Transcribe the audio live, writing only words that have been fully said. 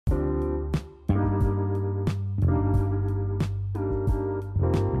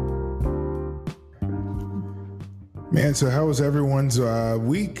Man, so how is everyone's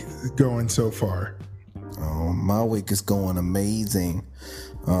week going so far? My week is going amazing.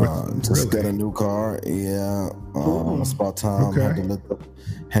 really? Just got a new car. Yeah, it's about time. Okay.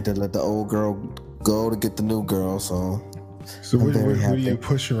 Had to let the old girl go to get the new girl. So So what are happy. you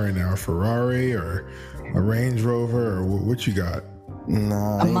pushing right now? A Ferrari or a Range Rover or what you got?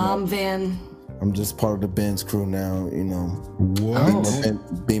 Nah, A mom van. I'm just part of the Benz crew now. You know,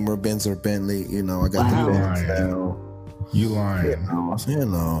 What? Beamer, Benz, or Bentley. You know, I got Wow. the Benz Lying. now. You lying? You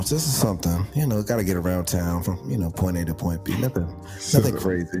know, this is something. You know, got to get around town from point A to point B. Nothing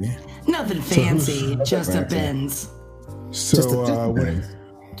crazy. Nothing fancy, just a fancy. Benz. So Benz.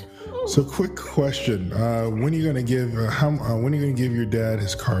 so quick question: when are you gonna give when are you gonna give your dad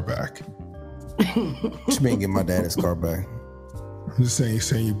his car back? What you mean, get my dad his car back? I'm just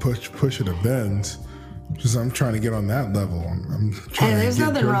saying you push it a Benz. Just I'm trying to get on that level. I'm trying Hey, there's to get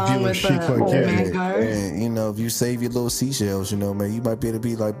nothing drug wrong dealer with chic the like old you. man cars. And, you know, if you save your little seashells, you know, man, you might be able to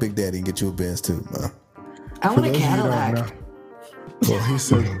be like Big Daddy and get you a Benz too, man. I For want a those of you who don't Cadillac. know- Well, he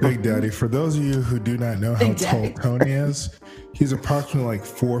said Big Daddy. For those of you who do not know how Big tall Daddy. Tony is, he's approximately like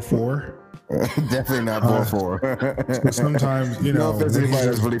 4'4". Definitely not 4'4". So sometimes, you No know, offense to when anybody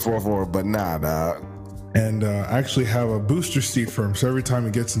he's- that's really 4'4", but nah, dog. and I actually have a booster seat for him. So every time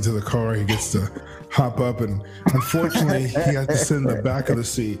he gets into the car, he gets to hop up. And unfortunately, he has to sit in the back of the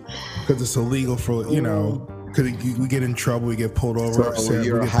seat because it's illegal for, you know, because we get in trouble, we get pulled over. So Sad,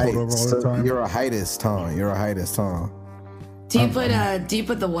 you're we a get pulled height. over all the So time. you're a heightest, Tom. You're a heightest, Tom. Do you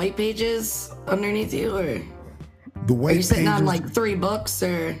put the white pages underneath you, or The are white you sitting on pages- like 3 books,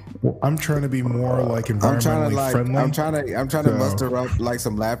 or? I'm trying to be more like I'm trying environmentally to like. friendly. I'm trying to So- muster up like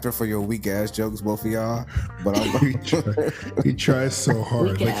some laughter for your weak ass jokes, both of y'all. But He tries so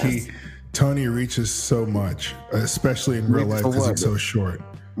hard. Weak Like Tony reaches so much, especially in real life For because what? it's so short.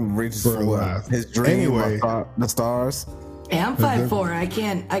 reaches For for a what? laugh. His dream, Anyway. the stars. Hey, I'm 5'4". I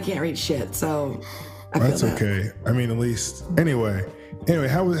can't read shit, so I feel That's that. okay. I mean, at least anyway.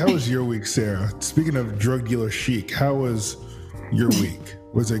 How was your week, Sarah? Speaking of drug dealer chic, how was your week?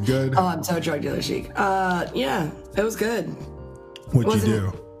 Was it good? Oh, I'm so drug dealer chic. Yeah, it was good. What'd you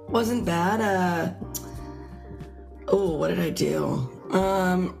do? Wasn't bad. What did I do?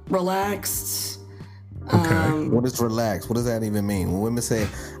 Relaxed. Okay. What is relax? What does that even mean? When women say,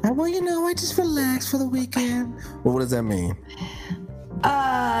 well, you know, I just relax for the weekend. Well, what does that mean?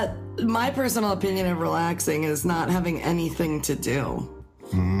 My personal opinion of relaxing is not having anything to do.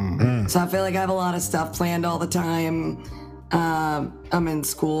 So I feel like I have a lot of stuff planned all the time. I'm in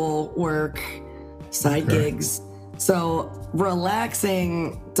school, work, side gigs. So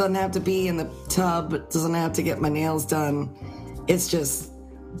relaxing doesn't have to be in the tub, doesn't have to get my nails done. It's just,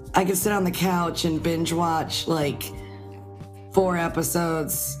 I can sit on the couch and binge watch like 4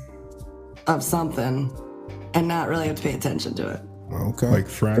 episodes of something and not really have to pay attention to it. Okay. Like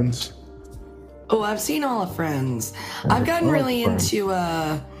Friends? Oh, I've seen all of Friends. I've gotten really into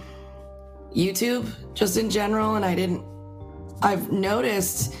YouTube just in general, and I've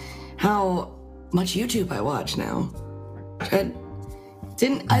noticed how much YouTube I watch now. I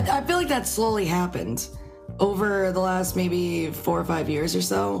feel like that slowly happened over the last maybe 4 or 5 years or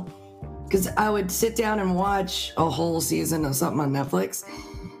so. Because I would sit down and watch a whole season of something on Netflix,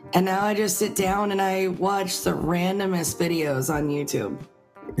 and now I just sit down and I watch the randomest videos on YouTube.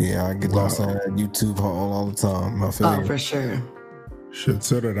 Yeah, I get lost on YouTube all the time. I feel Oh, you. for sure. Shit,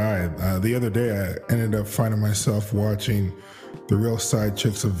 so did I. The other day, I ended up finding myself watching The Real Side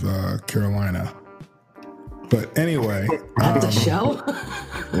Chicks of Carolina. But anyway, The show?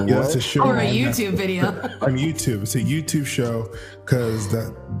 yeah, that's a show Or a on YouTube video? on YouTube. It's a YouTube show because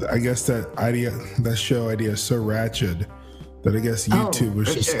I guess that show idea is so ratchet that I guess YouTube was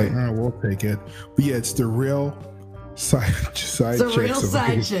for just sure. like, oh, we'll take it. But yeah, it's the real side The chicks real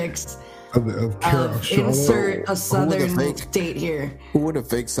side chicks. of Carol. Insert a the southern fake? state here. Who were the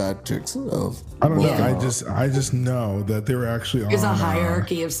fake side chicks of? I don't know. Yeah. I just know that they were actually There's a on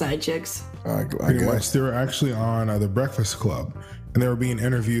hierarchy of side chicks. I pretty much. guess. They were actually on The Breakfast Club, and they were being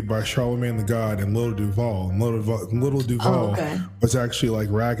interviewed by Charlamagne the God and Lil Duval. And Lil Duval okay. was actually like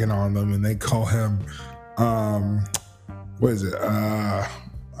ragging on them, and they call him, what is it?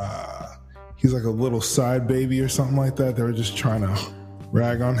 He's like a little side baby or something like that. They were just trying to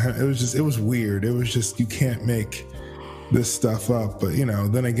rag on him. It was weird. It was just, you can't make this stuff up. But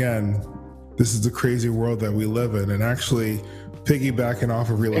then again, this is the crazy world that we live in, and actually piggybacking off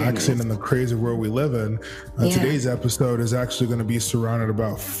of relaxing in the crazy world we live in, today's episode is actually going to be surrounded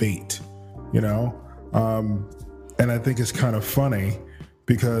about fate, and I think it's kind of funny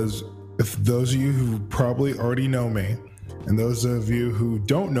because if those of you who probably already know me and those of you who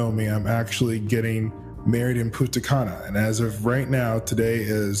don't know me, I'm actually getting married in Punta Cana. And as of right now, today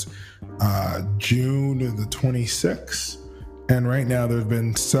is June the 26th. And right now, there have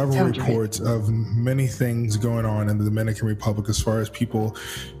been several reports of many things going on in the Dominican Republic as far as people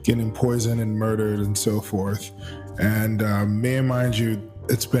getting poisoned and murdered and so forth. And may I mind you,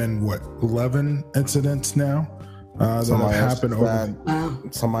 it's been, 11 incidents now that have happened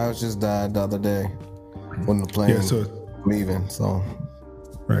Somebody else just died the other day when the plane leaving. So,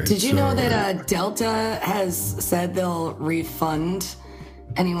 right. Did you know that Delta has said they'll refund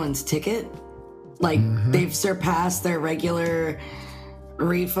anyone's ticket? Like, they've surpassed their regular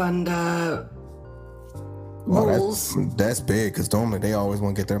refund rules. That's big, because normally they always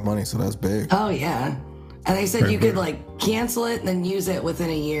want to get their money, so that's big. Oh, yeah. And they said you could, cancel it and then use it within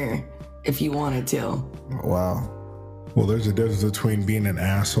a year if you wanted to. Wow. Well, there's a difference between being an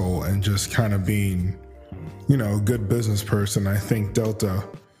asshole and just kind of being, a good business person. I think Delta,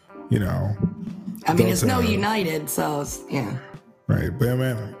 I mean, Delta, it's no United, so, yeah. Right, but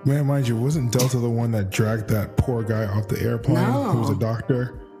man, mind you, wasn't Delta the one that dragged that poor guy off the airplane? No. Who was a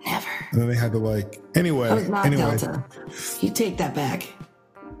doctor? Never. And then they had to anyway. That was not Delta. You take that back.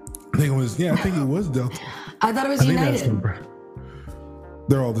 I think it was Delta. I thought it was United.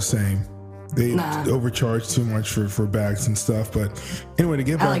 They're all the same. They overcharge too much for bags and stuff. But anyway, to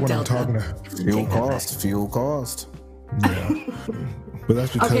get back what I'm talking about. Fuel cost. Yeah. But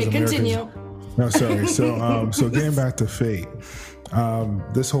that's because okay, Americans... continue. No, sorry. So getting back to Fate,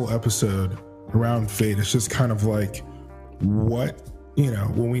 this whole episode around Fate is just kind of like what,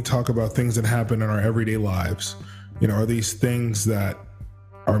 when we talk about things that happen in our everyday lives, are these things that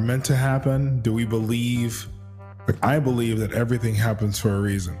are meant to happen? Do we believe, I believe that everything happens for a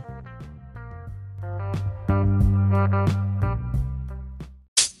reason.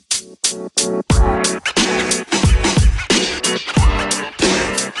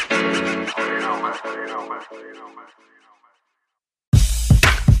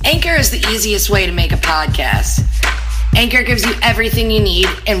 Anchor is the easiest way to make a podcast. Anchor gives you everything you need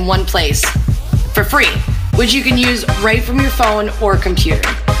in one place for free, which you can use right from your phone or computer.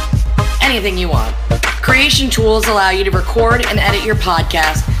 Anything you want. Creation tools allow you to record and edit your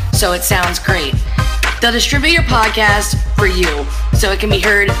podcast so it sounds great. They'll distribute your podcast for you so it can be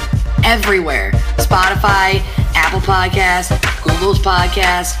heard everywhere. Spotify, Apple Podcasts, Google's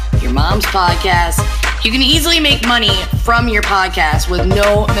Podcasts, your mom's podcast. You can easily make money from your podcast with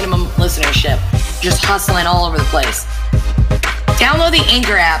no minimum listenership. Just hustling all over the place. Download the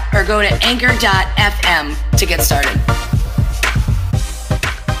Anchor app or go to anchor.fm to get started.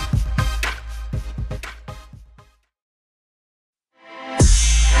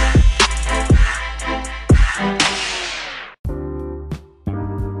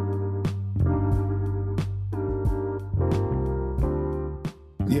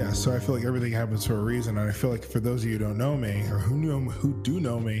 Yeah, so I feel like everything happens for a reason, and I feel like for those of you who don't know me, or who do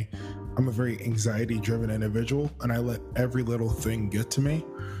know me, I'm a very anxiety-driven individual, and I let every little thing get to me.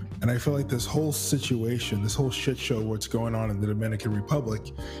 And I feel like this whole situation, this whole shit show, what's going on in the Dominican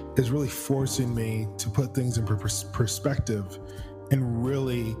Republic, is really forcing me to put things in perspective and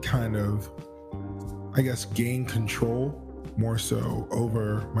really kind of, I guess, gain control more so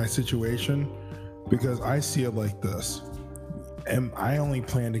over my situation, because I see it like this. And I only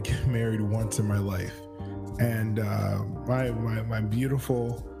plan to get married once in my life, and my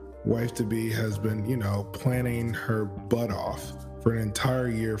beautiful wife-to-be has been, planning her butt off for an entire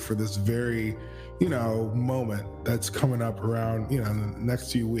year for this very, moment that's coming up around, in the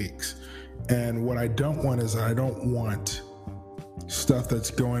next few weeks. And what I don't want is I don't want stuff that's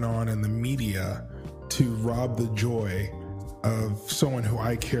going on in the media to rob the joy of someone who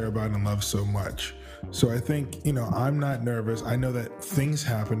I care about and love so much. So I think, I'm not nervous. I know that things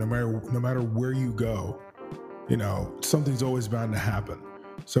happen no matter where you go. Something's always bound to happen.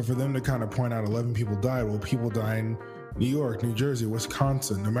 So for them to kind of point out 11 people died, well, people die in New York, New Jersey,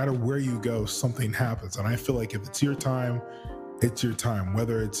 Wisconsin. No matter where you go, something happens. And I feel like if it's your time, it's your time.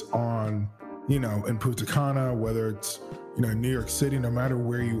 Whether it's on, in Punta Cana, whether it's, New York City, no matter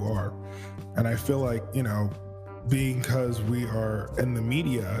where you are. And I feel like, because we are in the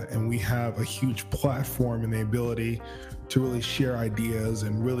media and we have a huge platform and the ability to really share ideas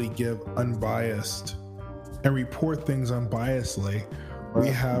and really give unbiased and report things unbiasedly, we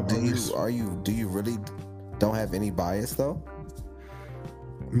have. Do you really don't have any bias though?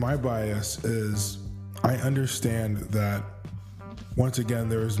 My bias is I understand that once again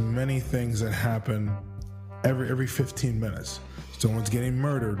there's many things that happen every 15 minutes. Someone's getting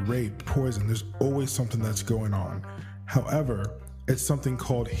murdered, raped, poisoned. There's always something that's going on. However, it's something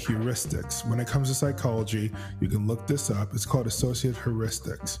called heuristics. When it comes to psychology, you can look this up. It's called associative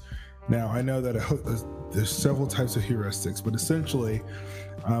heuristics. Now, I know that there's several types of heuristics, but essentially,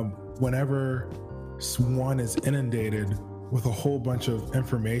 whenever one is inundated with a whole bunch of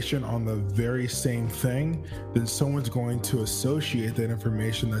information on the very same thing, then someone's going to associate that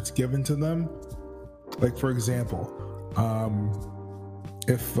information that's given to them. Like, for example,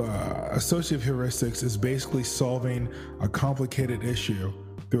 if associative heuristics is basically solving a complicated issue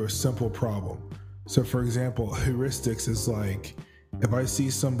through a simple problem. So, for example, heuristics is like, if I see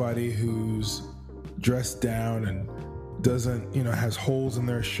somebody who's dressed down and doesn't, has holes in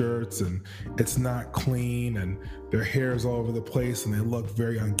their shirts and it's not clean and their hair is all over the place and they look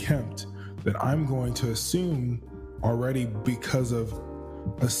very unkempt, then I'm going to assume already, because of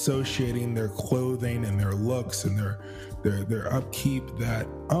associating their clothing and their looks and their upkeep, that,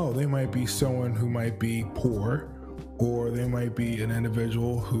 oh, they might be someone who might be poor, or they might be an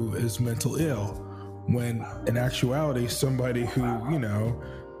individual who is mental ill, when in actuality somebody who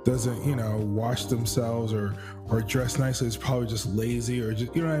doesn't wash themselves or dress nicely is probably just lazy, or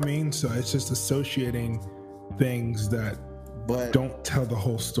just, you know what I mean? So it's just associating things that don't tell the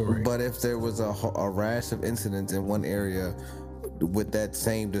whole story. But if there was a rash of incidents in one area with that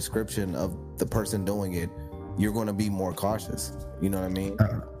same description of the person doing it, you're going to be more cautious. You know what I mean?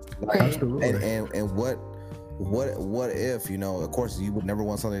 Absolutely. And what if, of course you would never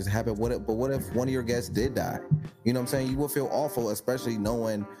want something to happen. What if one of your guests did die? You know what I'm saying? You would feel awful, especially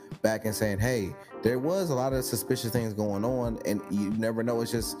knowing back and saying, hey, there was a lot of suspicious things going on, and you never know.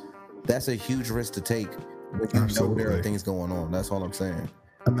 It's just, that's a huge risk to take when you know there are things going on. That's all I'm saying.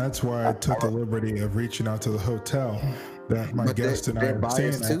 And that's why I took the liberty of reaching out to the hotel that my guest and I are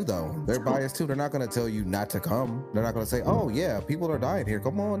biased too, though. They're biased too. They're not going to tell you not to come. They're not going to say, oh yeah, people are dying here,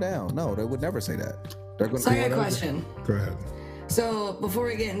 come on down. No, they would never say that. They're going to say, I got a question. Go ahead. So before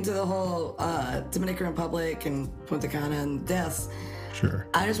we get into the whole Dominican Republic and Punta Cana and deaths, sure,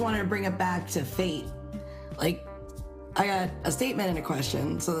 I just wanted to bring it back to fate. Like, I got a statement and a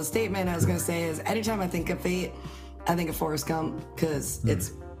question. So the statement I was going to say is, anytime I think of fate, I think of Forrest Gump, because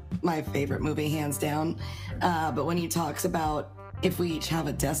it's my favorite movie, hands down. But when he talks about if we each have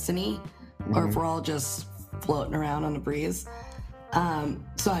a destiny, or if we're all just floating around on the breeze.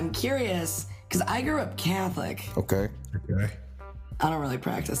 So I'm curious, because I grew up Catholic. Okay. I don't really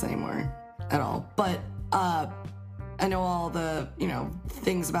practice anymore at all. But I know all the,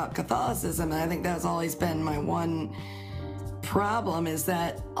 things about Catholicism, and I think that's always been my one problem, is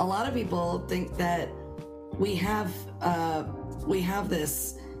that a lot of people think that we have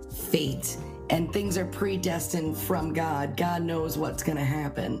this fate and things are predestined from God. God knows what's going to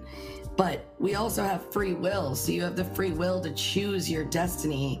happen. But we also have free will. So you have the free will to choose your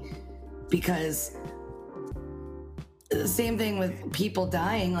destiny, because the same thing with people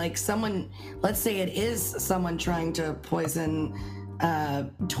dying. Like, someone, let's say it is someone trying to poison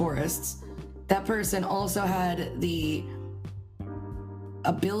tourists. That person also had the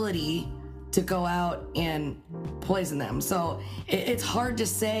ability to go out and poison them. So it's hard to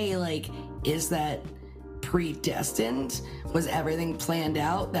say, like, is that predestined? Was everything planned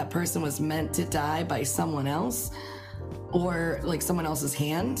out? That person was meant to die by someone else, or like someone else's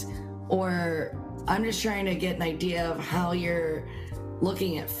hand? Or I'm just trying to get an idea of how you're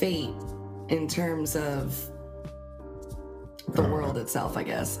looking at fate in terms of the world itself, I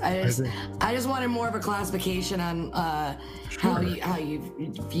guess. I just wanted more of a classification on how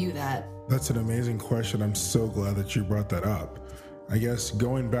you view that. That's an amazing question. I'm so glad that you brought that up. I guess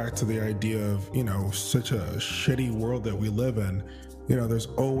going back to the idea of, such a shitty world that we live in, there's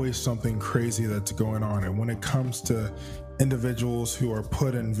always something crazy that's going on. And when it comes to individuals who are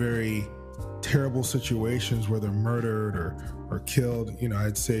put in very terrible situations where they're murdered or killed,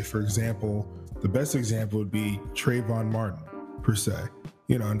 I'd say, for example, the best example would be Trayvon Martin, per se.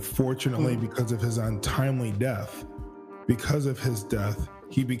 Unfortunately, because of his untimely death,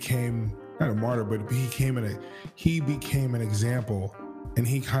 he became not a martyr, but he became an example, and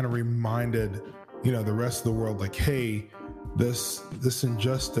he kind of reminded, the rest of the world, like, hey, this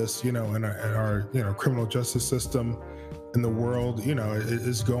injustice, in our criminal justice system in the world,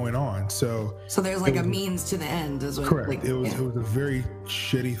 is going on. So there's like a means to the end, is what. Correct. It was a very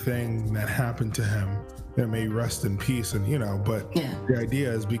shitty thing that happened to him. May rest in peace, and but the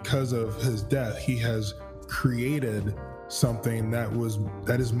idea is, because of his death, he has created something that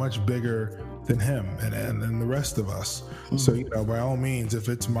is much bigger than him and the rest of us. So by all means, if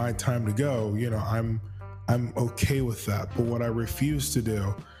it's my time to go, I'm okay with that. But what I refuse to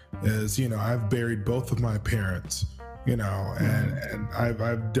do is, I've buried both of my parents, and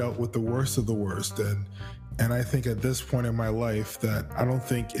I've dealt with the worst of the worst, and I think at this point in my life that I don't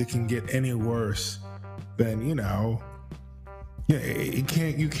think it can get any worse than Yeah,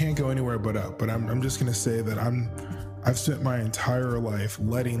 you can't go anywhere but up. But I'm just gonna say that I've spent my entire life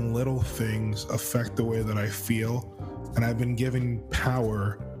letting little things affect the way that I feel, and I've been giving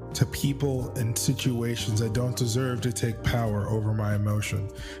power to people and situations that don't deserve to take power over my emotion.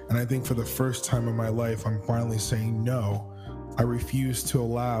 And I think for the first time in my life, I'm finally saying no. I refuse to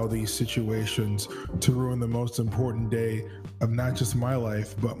allow these situations to ruin the most important day of not just my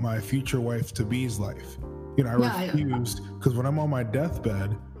life, but my future wife-to-be's life. You know, I refused, because when I'm on my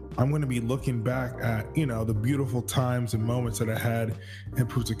deathbed, I'm going to be looking back at, you know, the beautiful times and moments that I had in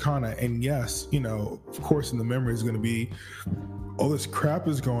Punta Cana. And yes, you know, of course, in the memory is going to be all this crap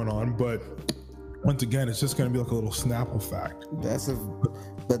is going on, but once again, it's just going to be like a little Snapple fact.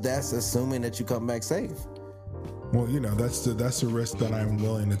 But that's assuming that you come back safe. Well, you know, that's the risk that I'm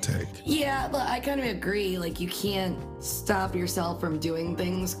willing to take. Yeah, but I kind of agree. Like, you can't stop yourself from doing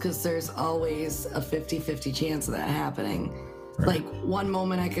things because there's always a 50-50 chance of that happening. Right. Like, one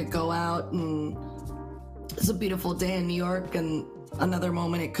moment I could go out and it's a beautiful day in New York, and another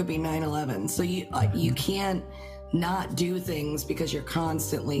moment it could be 9/11. So you can't not do things because you're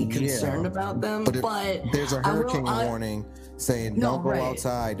constantly concerned about them. But there's a hurricane warning saying don't go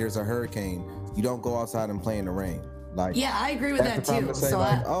outside. There's a hurricane. You don't go outside and play in the rain. Like, yeah, I agree with that too. So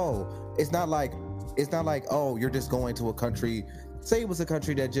like, it's not like you're just going to a country. Say it was a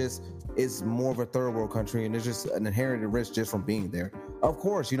country that just is more of a third world country and there's just an inherent risk just from being there. Of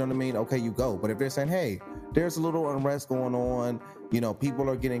course, you know what I mean? Okay, you go. But if they're saying, hey, there's a little unrest going on, you know, people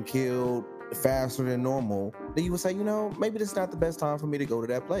are getting killed faster than normal, then you would say, you know, maybe this is not the best time for me to go to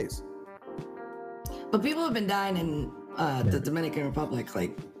that place. But people have been dying in the Dominican Republic,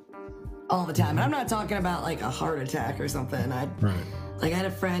 like, all the time. And I'm not talking about like a heart attack or something. I had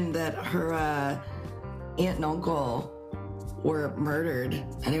a friend that her aunt and uncle were murdered,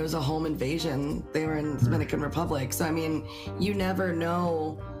 and it was a home invasion. They were in the Dominican Republic. So I mean, you never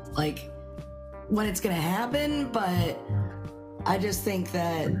know like when it's gonna happen, but I just think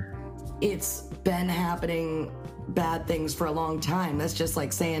that it's been happening bad things for a long time. That's just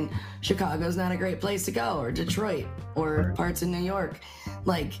like saying Chicago's not a great place to go, or Detroit, or parts of New York.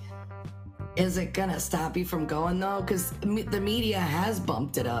 Like, is it gonna stop you from going though? Because the media has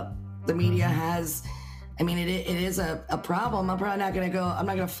bumped it up. The media has, I mean, it is a problem. I'm probably not gonna go. I'm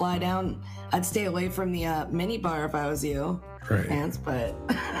not gonna fly down. I'd stay away from the mini bar if I was you, Vance. But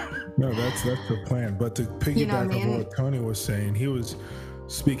no, that's the plan. But to piggyback on what Tony was saying, he was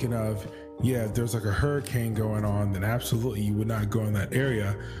speaking of, yeah, if there's like a hurricane going on, then absolutely you would not go in that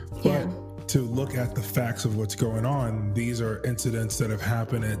area. But to look at the facts of what's going on, these are incidents that have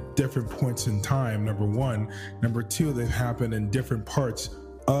happened at different points in time, number one. Number two, they've happened in different parts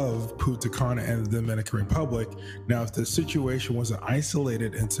of Punta Cana and the Dominican Republic. Now, if the situation was an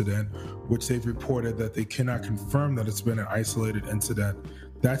isolated incident, which they've reported that they cannot confirm that it's been an isolated incident,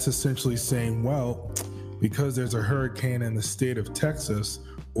 that's essentially saying, well, because there's a hurricane in the state of Texas,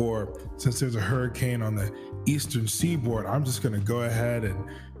 or since there's a hurricane on the eastern seaboard, I'm just going to go ahead and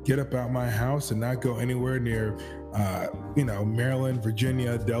get up out my house and not go anywhere near, Maryland,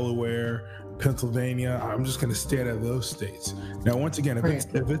 Virginia, Delaware, Pennsylvania. I'm just going to stay out of those states. Now, once again, if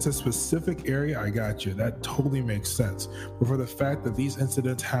it's a specific area, I got you. That totally makes sense. But for the fact that these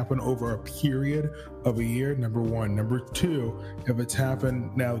incidents happen over a period of a year, number one. Number two, if it's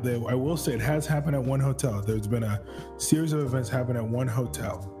happened, now I will say it has happened at one hotel. There's been a series of events happen at one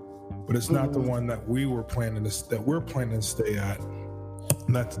hotel, but it's not the one that we're planning to stay at.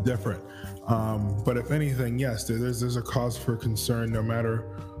 That's different. But if anything, yes, there's a cause for concern no matter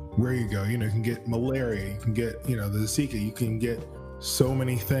where you go. You know, you can get malaria, you can get, the Zika, you can get so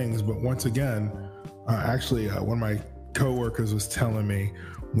many things. But once again, one of my coworkers was telling me,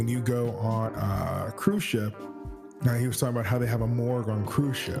 when you go on a cruise ship, now he was talking about how they have a morgue on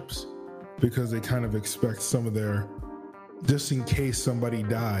cruise ships because they kind of expect some of their, just in case somebody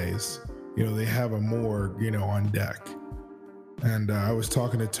dies, they have a morgue, on deck. And I was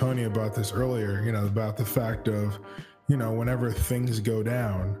talking to Tony about this earlier, about the fact of, whenever things go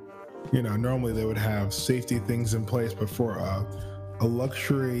down, normally they would have safety things in place, but for a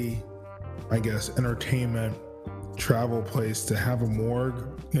luxury, I guess, entertainment travel place to have a morgue,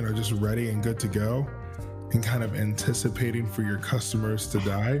 just ready and good to go and kind of anticipating for your customers to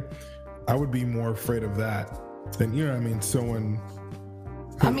die, I would be more afraid of that than, someone.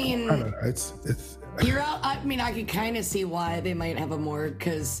 I don't know, it's you're out. I mean, I could kind of see why they might have a morgue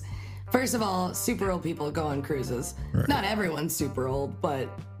because, first of all, super old people go on cruises. Right. Not everyone's super old, but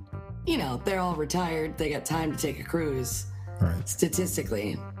they're all retired. They got time to take a cruise,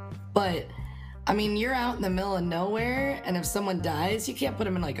 statistically. But I mean, you're out in the middle of nowhere, and if someone dies, you can't put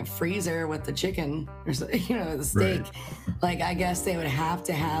them in like a freezer with the chicken or the steak. Right. Like, I guess they would have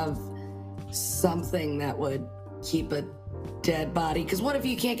to have something that would keep a dead body. Because what if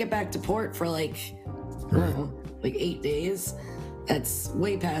you can't get back to port for like, I don't know, like 8 days? That's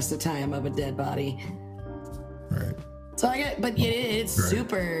way past the time of a dead body. Right. So it's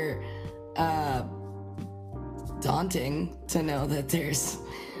super daunting to know that there's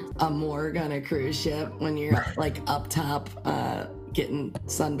a morgue on a cruise ship when you're like up top getting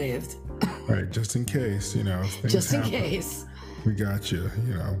sunbathed. Right, just in case, things Just in happen. case. We got you,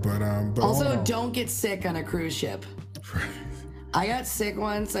 but also don't get sick on a cruise ship. Right. I got sick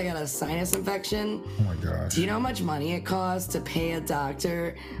once. I got a sinus infection. Oh my gosh. Do you know how much money it costs to pay a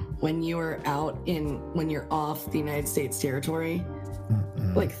doctor when you're off the United States territory?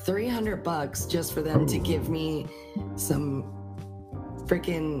 Like $300 just for them to give me some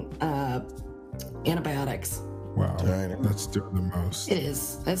freaking antibiotics. Wow, that's doing the most. It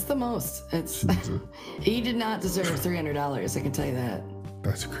is. That's the most. It's he did not deserve $300. I can tell you that.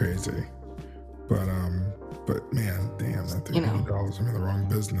 That's crazy. But man, damn, that $300. I'm in the wrong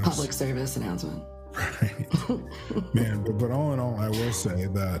business. Public service announcement. Right, man. But all in all, I will say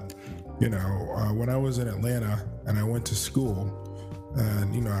that when I was in Atlanta and I went to school,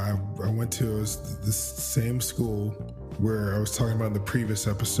 and I went to the same school where I was talking about in the previous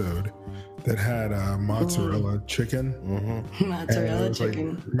episode that had mozzarella chicken. Mozzarella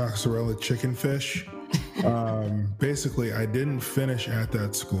chicken. Like mozzarella chicken fish. Basically, I didn't finish at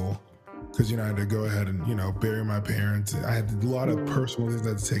that school because, I had to go ahead and, bury my parents. I had a lot of personal things I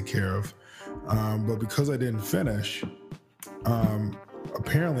had to take care of. But because I didn't finish,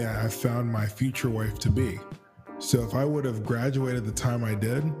 apparently I found my future wife to be. So if I would have graduated the time I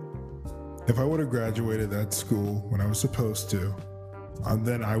did, if I would have graduated that school when I was supposed to,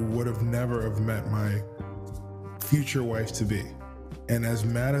 then I would have never have met my future wife to be. And as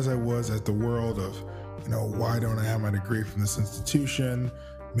mad as I was at the world of, why don't I have my degree from this institution?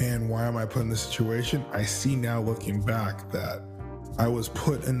 Man, why am I put in this situation? I see now looking back that I was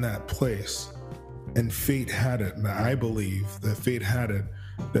put in that place and fate had it. And I believe that fate had it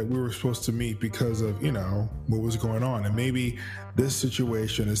that we were supposed to meet because of, what was going on. And maybe this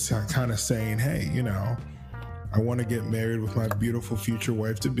situation is kind of saying, hey, I want to get married with my beautiful future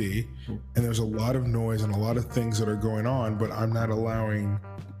wife to be. And there's a lot of noise and a lot of things that are going on, but I'm not allowing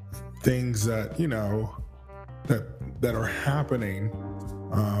things that, that are happening,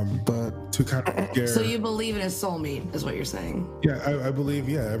 but to kind of scare. So you believe in a soulmate is what you're saying? Yeah, I believe,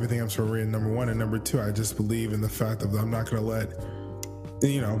 everything I'm sort of reading, number one. And number two, I just believe in the fact that I'm not going to let,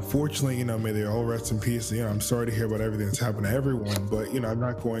 fortunately, may they all rest in peace. I'm sorry to hear about everything that's happened to everyone, but, I'm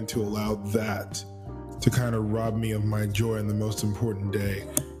not going to allow that to kind of rob me of my joy in the most important day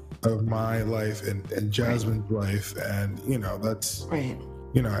of my life and Jasmine's life. And, that's, right.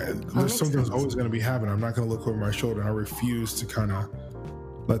 There's something that's always going to be happening. I'm not going to look over my shoulder. I refuse to kind of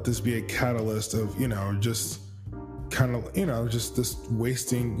let this be a catalyst of, just kind of, just this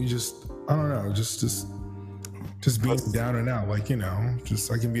wasting, I don't know, just being down and out. Like,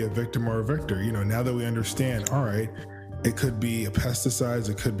 just I can be a victim or a victor. Now that we understand, all right, it could be pesticides,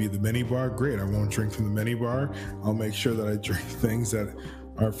 it could be the mini bar. Great, I won't drink from the mini bar. I'll make sure that I drink things that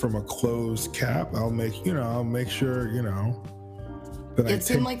are from a closed cap. I'll make sure, that it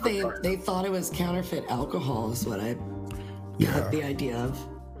seemed like they thought it was counterfeit alcohol is what I got the idea of.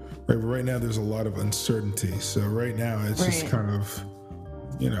 Right, but right now there's a lot of uncertainty. So right now it's just kind of,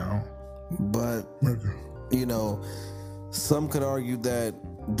 But, some could argue that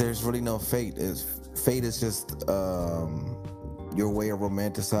there's really no fate. Fate is just your way of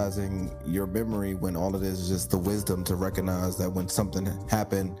romanticizing your memory when all it is just the wisdom to recognize that when something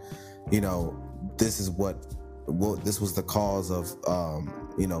happened, this is this was the cause of,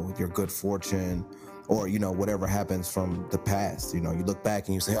 your good fortune or, whatever happens from the past. You look back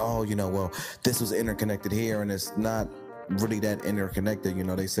and you say, oh, well, this was interconnected here, and it's not really that interconnected.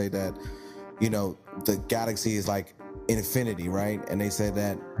 They say that, the galaxy is like infinity, right? And they say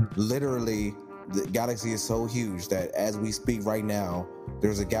that literally the galaxy is so huge that as we speak right now,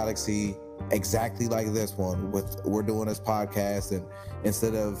 there's a galaxy exactly like this one we're doing this podcast, and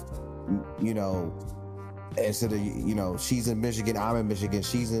instead of she's in Michigan, I'm in Michigan,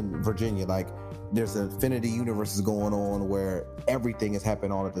 she's in Virginia, like there's infinity universes going on where everything is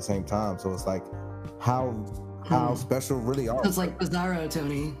happening all at the same time. So it's like, how how special really are. It's like Bizarro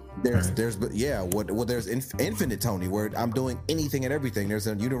Tony. There's infinite Tony, where I'm doing anything and everything. There's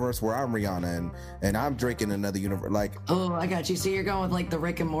a universe where I'm Rihanna and I'm Drake in another universe. Like, oh, I got you. So you're going with like the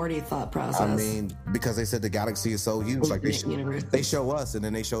Rick and Morty thought process. I mean, because they said the galaxy is so huge, like they show us and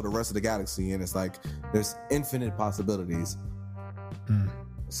then they show the rest of the galaxy, and it's like there's infinite possibilities.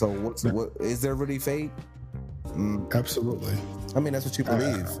 So what is there really fate? Absolutely. I mean, that's what you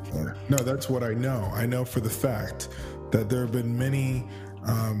believe. No, that's what I know. I know for the fact that there have been many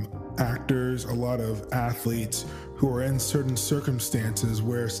actors, a lot of athletes who are in certain circumstances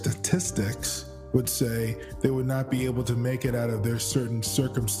where statistics would say they would not be able to make it out of their certain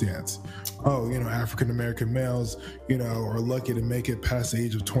circumstance. Oh, African American males, are lucky to make it past the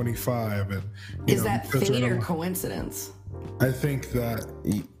age of 25. And is that fate or coincidence? I think that.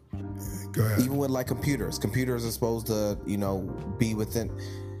 Go ahead. Even with like computers are supposed to, be within.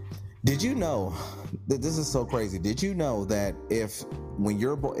 Did you know that this is so crazy? Did you know that when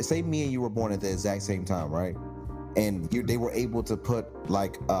you're born, say me and you were born at the exact same time, right? And they were able to put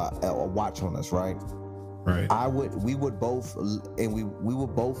like a watch on us, right? Right. We would both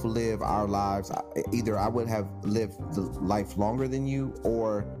live our lives. Either I would have lived the life longer than you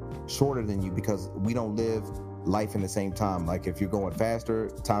or shorter than you, because we don't live life in the same time. Like if you're going faster,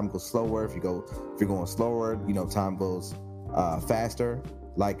 time goes slower. If you're going slower, time goes faster.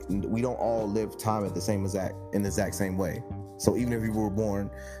 Like we don't all live time in the exact same way. So even if you were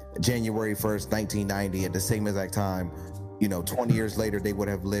born January 1st, 1990 at the same exact time, 20 years later they would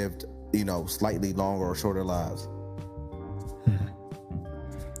have lived, slightly longer or shorter lives.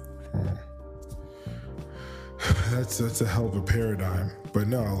 That's a hell of a paradigm. But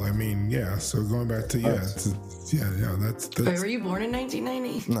no, I mean, yeah. So going back to that's. Wait, were you born in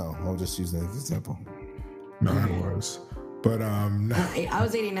 1990? No, I'll just use that as an example. No, I was, but no. I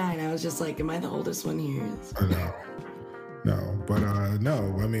was 89. I was just like, am I the oldest one here? No, but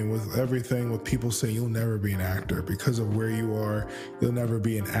no. I mean, with everything, with people say you'll never be an actor because of where you are, you'll never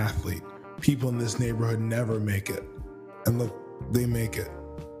be an athlete. People in this neighborhood never make it, and look, they make it.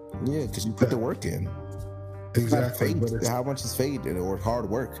 Yeah, because you put the work in. Exactly. But how much is fate or hard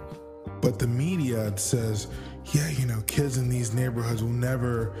work? But the media says, kids in these neighborhoods will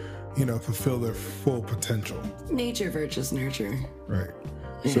never, fulfill their full potential. Nature versus nurture. Right.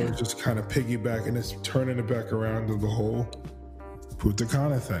 Yeah. So it's just kind of piggyback, and it's turning it back around to the whole Punta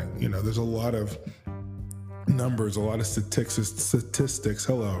Cana thing. There's a lot of numbers, a lot of statistics,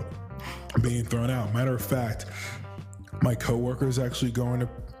 being thrown out. Matter of fact, my coworker is actually going to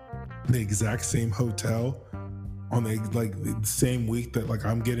the exact same hotel on the same week that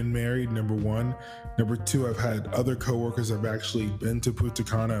I'm getting married, number one. Number two, I've had other coworkers that have actually been to Punta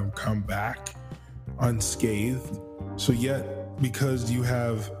Cana and come back unscathed. So yet, because we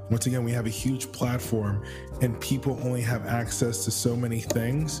have a huge platform and people only have access to so many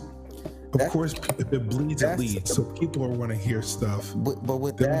things, of course, if it bleeds, it leads. So people want to hear stuff. But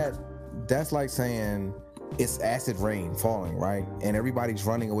with that's like saying it's acid rain falling, right? And everybody's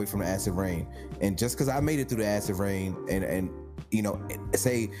running away from the acid rain. And just because I made it through the acid rain and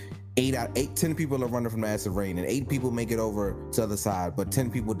say 10 people are running from the acid rain and 8 people make it over to the other side, but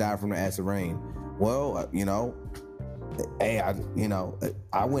 10 people die from the acid rain. Well, hey,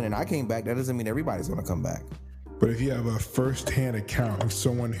 I went and I came back. That doesn't mean everybody's going to come back. But if you have a first-hand account of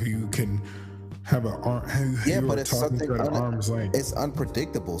someone who you can have but it's something at arm's length. It's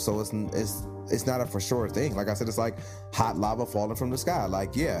unpredictable, so it's not a for sure thing. Like I said, it's like hot lava falling from the sky.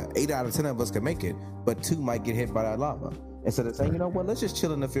 Like 8 out of 10 of us can make it, but 2 might get hit by that lava. Instead of saying, let's just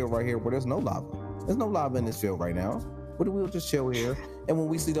chill in the field right here where there's no lava. There's no lava in this field right now. But we'll just chill here, and when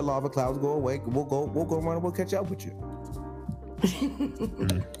we see the lava clouds go away, we'll go run and we'll catch up with you.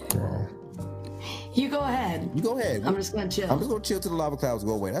 Wow. You go ahead. I'm just gonna chill. I'm just gonna chill till the lava clouds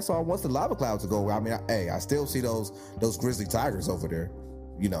go away. That's all. Once the lava clouds go away, I mean, I still see those grizzly tigers over there.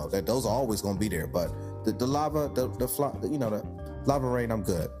 That those are always gonna be there. But the lava, the lava rain, I'm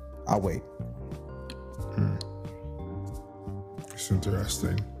good. I'll wait. It's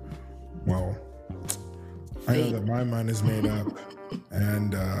interesting. Well, I know that my mind is made up,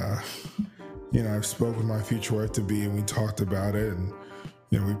 and I've spoken with my future wife to be, and we talked about it, and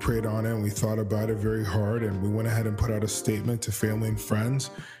we prayed on it, and we thought about it very hard, and we went ahead and put out a statement to family and friends,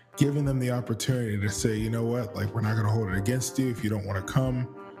 giving them the opportunity to say, you know what, we're not going to hold it against you if you don't want to come.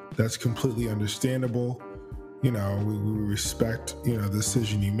 That's completely understandable. We respect, the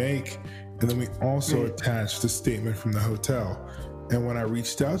decision you make. And then we also attached a statement from the hotel. And when I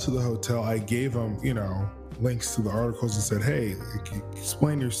reached out to the hotel, I gave them, links to the articles and said, hey,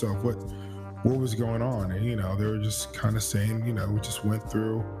 explain yourself. What was going on? And, they were just kind of saying, we just went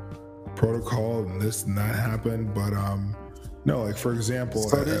through protocol and this and that happened, but no, like for example,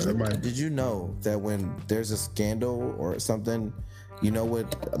 so did you know that when there's a scandal or something, you know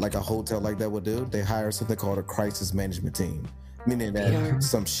what like a hotel like that would do? They hire something called a crisis management team, meaning that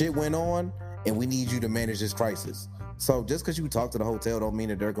some shit went on and we need you to manage this crisis. So just because you talk to the hotel don't mean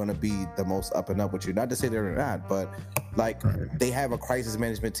that they're going to be the most up and up with you. Not to say they're not, but like they have a crisis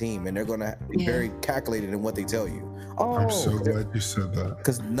management team and they're going to be very calculated in what they tell you. Oh, I'm so glad you said that.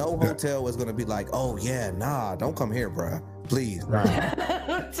 Because no hotel is going to be like, oh yeah, nah, don't come here, bruh. Please. Nah.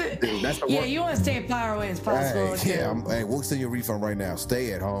 Dude, that's you want to stay as far away as possible. Hey, we'll send you a refund right now.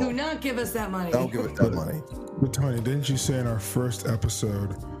 Stay at home. Do not give us that money. Don't give us that money. But Tony, didn't you say in our first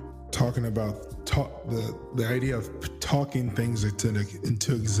episode talking about the idea of talking things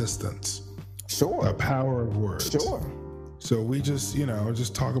into existence? Sure. The power of words. Sure. So we just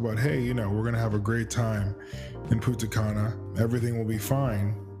talk about, hey, we're going to have a great time in Punta Cana. Everything will be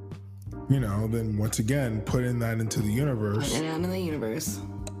fine. Then once again, putting that into the universe. Putting it into the universe.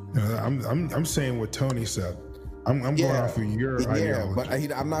 I'm saying what Tony said. I'm going off of your ideology. But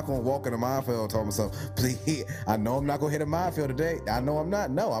I'm not going to walk in a minefield and tell myself, please, I know I'm not going to hit a minefield today. I know I'm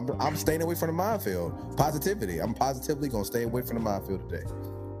not. No, I'm staying away from the minefield. Positivity. I'm positively going to stay away from the minefield today.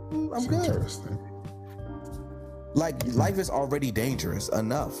 I'm good. Interesting. Like life is already dangerous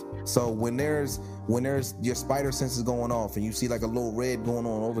enough. So when there's your spider senses going off and you see like a little red going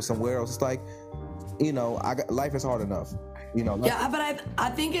on over somewhere else, it's like, life is hard enough. Yeah, but I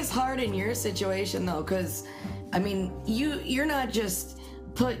think it's hard in your situation though, because I mean you're not just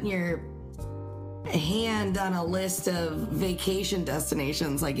putting your hand on a list of vacation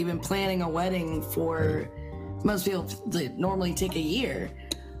destinations. Like you've been planning a wedding for most people that normally take a year.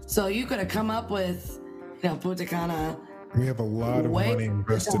 So you could have come up with Punta Cana. We have a lot of money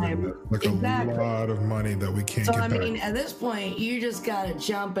invested in it. Like a lot of money that we can't get back. So I mean, at this point, you just gotta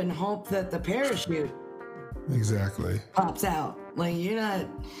jump and hope that the parachute pops out. Like you're not.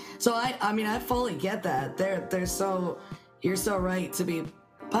 So I fully get that. You're so right to be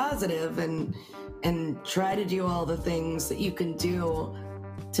positive and try to do all the things that you can do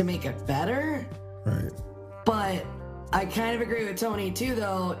to make it better. Right. But I kind of agree with Tony too,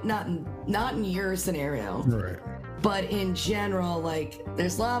 though. Not in your scenario. Right. But in general, like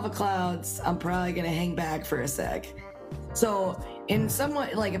there's lava clouds. I'm probably gonna hang back for a sec. So in some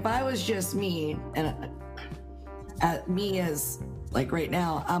way, like if I was just me and me as like right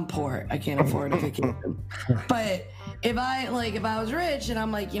now, I'm poor. I can't afford a vacation. But if I was rich and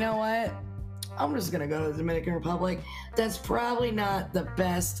I'm like, you know what? I'm just gonna go to the Dominican Republic. That's probably not the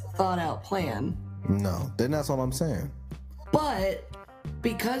best thought out plan. No, then that's all I'm saying. But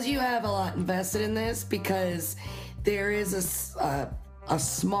because you have a lot invested in this, because there is a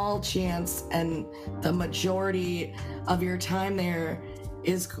small chance and the majority of your time there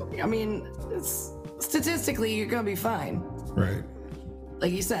is, statistically, you're going to be fine. Right.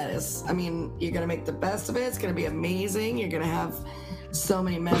 Like you said, you're going to make the best of it. It's going to be amazing. You're going to have so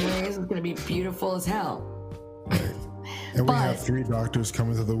many memories. It's going to be beautiful as hell. Right. And we have 3 doctors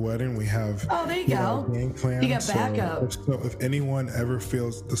coming to the wedding. We have there you go. Game plan. You got backup. So if anyone ever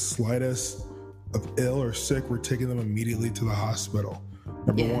feels the slightest of ill or sick, we're taking them immediately to the hospital.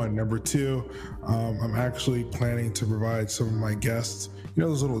 Number 1. Number 2, I'm actually planning to provide some of my guests,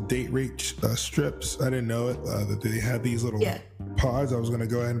 those little date rape strips. I didn't know it, that they had these little pods. I was going to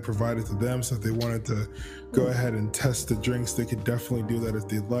go ahead and provide it to them. So if they wanted to go ahead and test the drinks, they could definitely do that if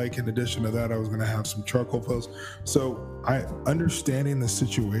they'd like. In addition to that, I was going to have some charcoal pills. So understanding the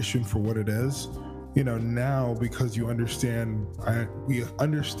situation for what it is, now because we understand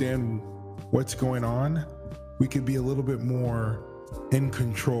what's going on, we could be a little bit more in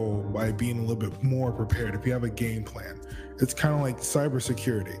control by being a little bit more prepared. If you have a game plan, it's kind of like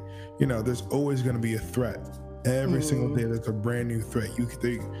cybersecurity. There's always going to be a threat. Every single day, there's a brand new threat.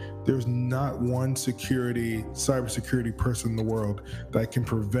 There's not one cybersecurity person in the world that can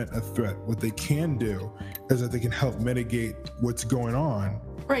prevent a threat. What they can do is that they can help mitigate what's going on.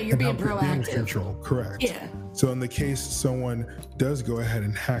 Right, you're being proactive. Control, correct. Yeah. So in the case someone does go ahead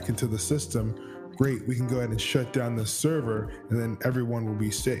and hack into the system, great, we can go ahead and shut down the server, and then everyone will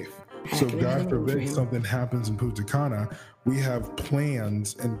be safe. So God forbid something happens in Punta Cana, we have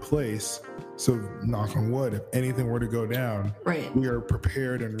plans in place. So knock on wood, if anything were to go down, we are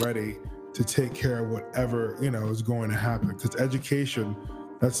prepared and ready to take care of whatever, is going to happen. Because education,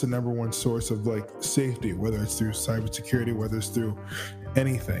 that's the number one source of like safety, whether it's through cybersecurity, whether it's through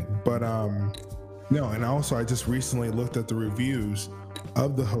anything. But no, and also I just recently looked at the reviews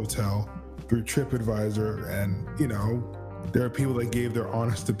of the hotel through TripAdvisor, and there are people that gave their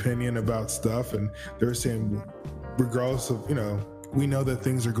honest opinion about stuff, and they're saying, regardless of we know that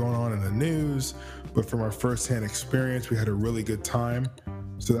things are going on in the news, but from our firsthand experience, we had a really good time.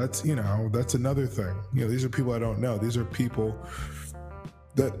 So that's, that's another thing. These are people I don't know. These are people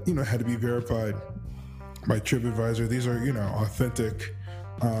that, had to be verified by TripAdvisor. These are, authentic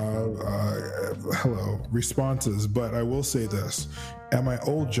responses. But I will say this, at my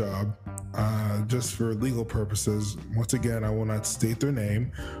old job, just for legal purposes, once again, I will not state their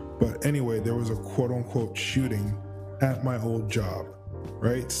name, but anyway, there was a quote unquote shooting at my old job,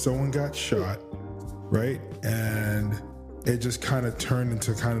 right? Someone got shot, right? And it just kind of turned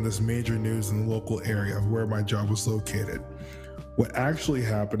into kind of this major news in the local area of where my job was located. What actually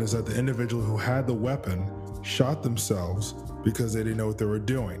happened is that the individual who had the weapon shot themselves because they didn't know what they were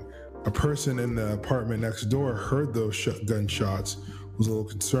doing. A person in the apartment next door heard those gunshots, was a little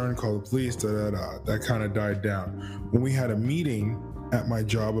concerned, called the police, that kind of died down. When we had a meeting at my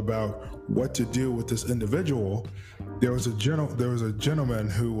job about what to do with this individual, there was a gentleman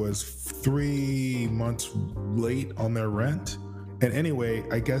who was 3 months late on their rent. And anyway,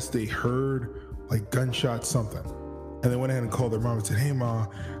 I guess they heard like gunshot something. And they went ahead and called their mom and said, "Hey, Ma,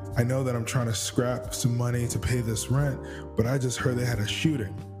 I know that I'm trying to scrap some money to pay this rent, but I just heard they had a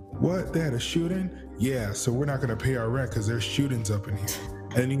shooting." "What? They had a shooting?" "Yeah, so we're not going to pay our rent because there's shootings up in here."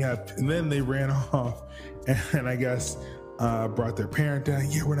 And then they ran off and I guess brought their parent down.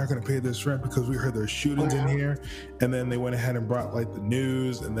 "Yeah, we're not going to pay this rent because we heard there's shootings in here." And then they went ahead and brought like the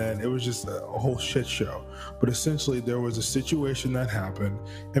news, and then it was just a whole shit show. But essentially there was a situation that happened,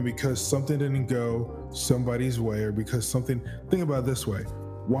 and because something didn't go somebody's way, or because think about it this way,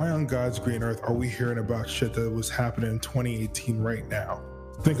 why on God's green earth are we hearing about shit that was happening in 2018 right now?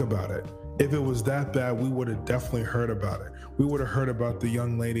 Think about it. If it was that bad, we would have definitely heard about it. We would have heard about the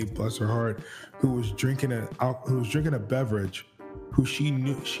young lady, bless her heart, who was drinking a beverage, who she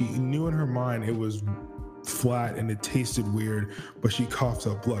knew in her mind it was flat and it tasted weird, but she coughed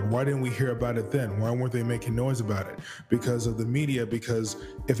up blood. Why didn't we hear about it then? Why weren't they making noise about it? Because of the media. Because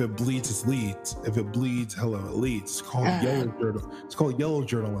if it bleeds, it leads. If it bleeds, it leads. It's called yellow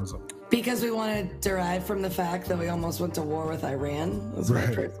journalism. Because we want to derive from the fact that we almost went to war with Iran. That's my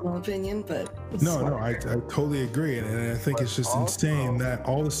personal opinion, but I totally agree, and I think it's just insane that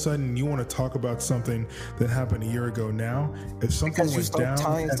all of a sudden you want to talk about something that happened a year ago now. If something because you start down,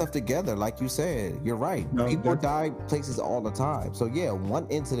 tying stuff together, like you said, you're right. People die places all the time. So yeah, one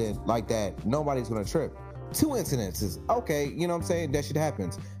incident like that, nobody's gonna trip. 2 incidences, okay, you know what I'm saying? That shit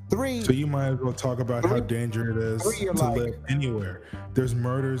happens. 3. So you might as well talk about how dangerous it is to live anywhere. There's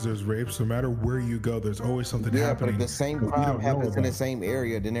murders, there's rapes. No matter where you go, there's always something happening. But if the same crime happens in the same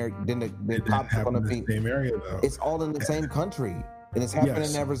area, then the cops are going to be. Same area though. It's all in the same country, and it's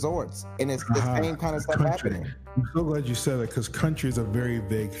happening at resorts, and it's the same kind of stuff happening. I'm so glad you said that, because country is a very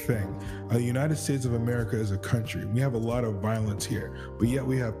vague thing. The United States of America is a country. We have a lot of violence here, but yet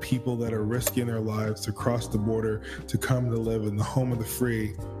we have people that are risking their lives to cross the border to come to live in the home of the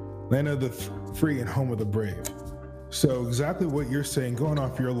free, land of the free and home of the brave. So exactly what you're saying, going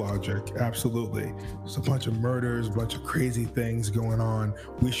off your logic, absolutely. There's a bunch of murders, a bunch of crazy things going on.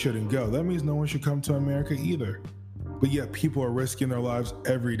 We shouldn't go. That means no one should come to America either. But yet people are risking their lives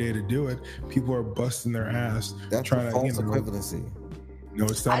every day to do it. People are busting their ass. That's trying a false equivalency. No,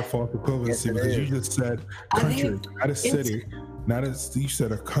 it's not a false equivalency, because you just said country, not a city, you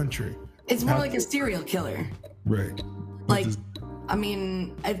said a country. It's more like a serial killer. Right. Like, I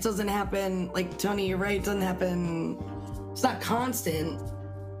mean, it doesn't happen, like, Tony, you're right, it doesn't happen, it's not constant,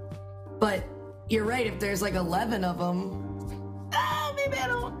 but you're right, if there's like 11 of them, maybe I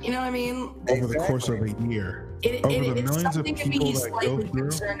don't, you know what I mean? Over the course of a year. It's something to be slightly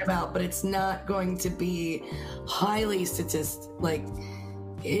concerned about, but it's not going to be highly it's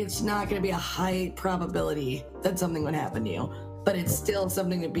not going to be a high probability that something would happen to you, but it's still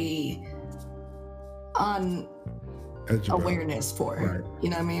something to be on awareness for. Right. You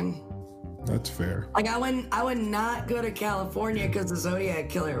know what I mean? That's fair. Like I would not go to California because the Zodiac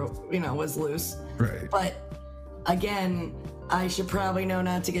killer, was loose. Right. But again, I should probably know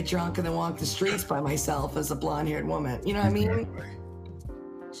not to get drunk and then walk the streets by myself as a blonde-haired woman. You know what I mean?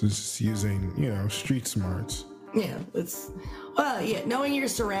 So it's just using, street smarts. Yeah, knowing your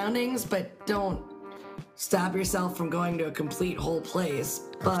surroundings, but don't stop yourself from going to a complete whole place.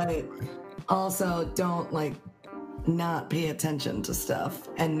 But also don't not pay attention to stuff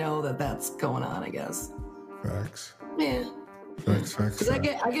and know that that's going on, I guess. Facts. Yeah. Facts. Because I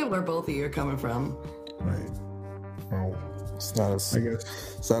get where both of you are coming from. Right. Well, it's not a simple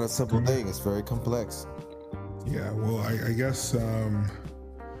thing. It's very complex. Yeah. Well, I guess I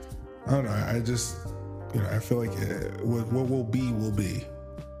don't know. I just I feel like what will be will be,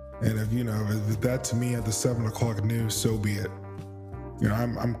 and if if that to me at the 7 o'clock news, so be it.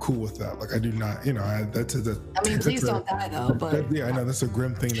 I'm cool with that. Like I do not, please don't die though. But I know that's a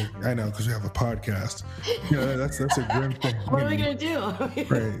grim thing. I know because we have a podcast. That's a grim thing. What are we gonna do?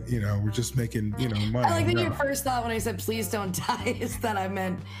 Right. We're just making money. I like that your first thought when I said please don't die is that I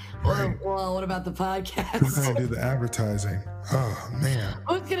meant, well, what about the podcast? Who's gonna do the advertising? Oh man.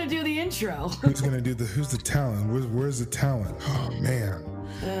 Who's gonna do the intro? Who's the talent? Where's the talent? Oh man.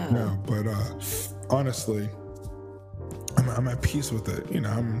 No, but honestly, I'm at peace with it.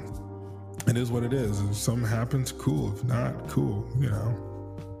 It is what it is. If something happens, cool. If not, cool.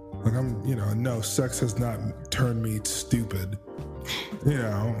 Like no, sex has not turned me stupid.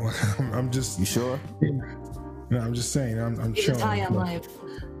 I'm just. You sure? I'm just saying. I'm chilling. High on life.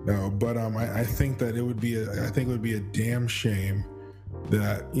 No, but I think that it would be a damn shame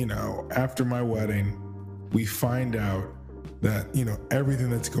that after my wedding we find out that everything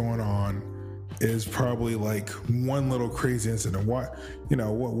that's going on is probably like one little crazy incident. What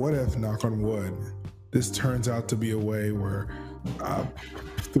if, knock on wood, this turns out to be a way where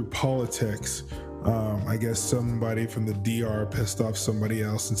through politics, I guess somebody from the DR pissed off somebody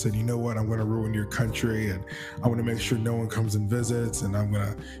else and said, you know what, I'm going to ruin your country and I'm going to make sure no one comes and visits and I'm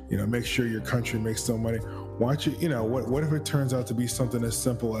going to, make sure your country makes no money. Watch it, what if it turns out to be something as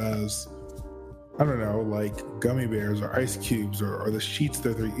simple as, I don't know, like gummy bears or ice cubes or the sheets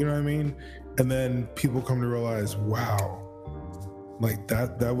that they're, you know what I mean? And then people come to realize, wow, like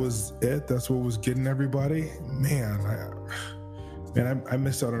that was it. That's what was getting everybody. Man, I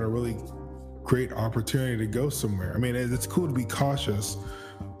missed out on a really great opportunity to go somewhere. I mean, it's cool to be cautious,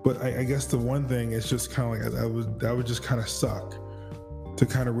 but I guess the one thing is just kind of like that would just kind of suck to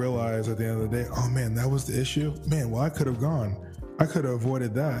kind of realize at the end of the day, oh man, that was the issue. Man, well, I could have gone. I could have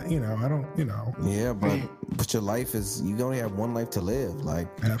avoided that. I don't. Yeah, but your life is, you only have one life to live. Like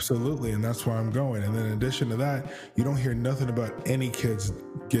absolutely, and that's why I'm going. And then in addition to that, you don't hear nothing about any kids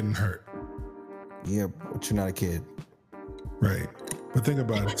getting hurt. Yeah, but you're not a kid, right? But think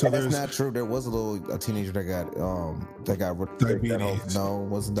about it. So that's not true. There was a teenager that got diabetes. No, it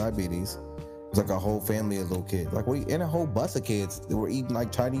wasn't diabetes. It was like a whole family of little kids. Like and a whole bus of kids that were eating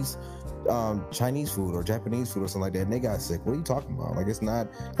like Chinese food or Japanese food or something like that, and they got sick. What are you talking about? Like it's not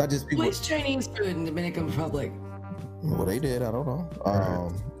just people. What's Chinese food in Dominican Republic? Well, they did. I don't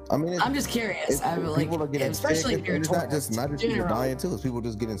know. I mean, I'm just curious. I would people are getting especially sick. if you're it's not just people dying too. It's people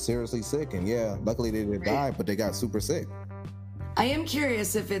just getting seriously sick. And yeah, luckily they didn't die, but they got super sick. I am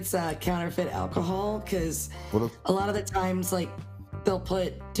curious if it's counterfeit alcohol, because a lot of the times, like, they'll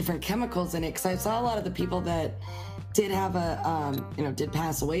put different chemicals in it. Because I saw a lot of the people that did have did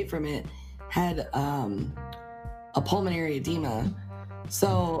pass away from it had a pulmonary edema.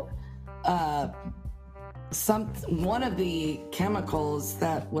 So one of the chemicals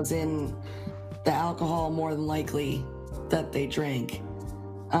that was in the alcohol, more than likely that they drank,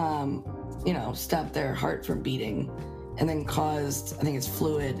 stopped their heart from beating, and then caused, I think it's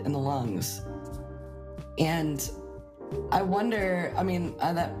fluid in the lungs. And I wonder,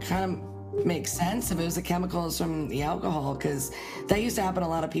 that kind of makes sense if it was the chemicals from the alcohol, because that used to happen to a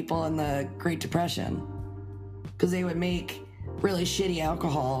lot of people in the Great Depression, because they would make really shitty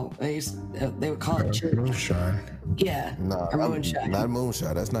alcohol. They would call it moonshine. Yeah, or moonshine. Not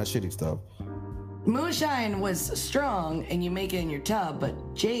moonshine. That's not shitty stuff. Moonshine was strong, and you make it in your tub,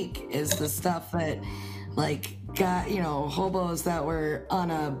 but Jake is the stuff that, like, got, hobos that were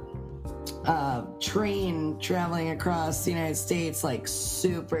on a train traveling across the United States, like,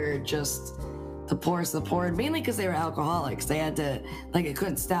 super just the poorest of the poor, mainly because they were alcoholics. They had to, like, they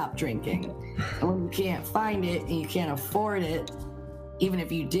couldn't stop drinking. And when you can't find it and you can't afford it, even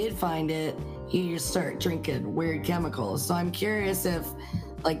if you did find it, you just start drinking weird chemicals. So I'm curious if,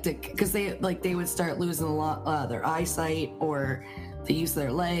 like, because they would start losing their eyesight or the use of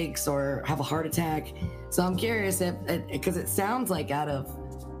their legs or have a heart attack. So I'm curious if, because it sounds like out of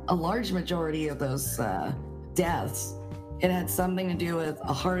a large majority of those deaths, it had something to do with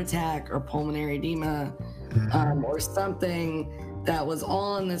a heart attack or pulmonary edema, or something that was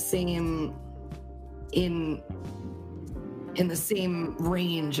all in the same the same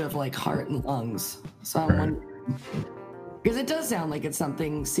range of, like, heart and lungs. So I'm wondering, because it does sound like it's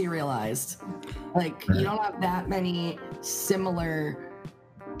something serialized. Like, you don't have that many similar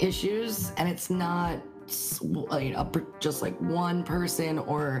issues, and it's not just like one person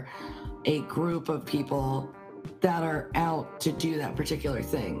or a group of people that are out to do that particular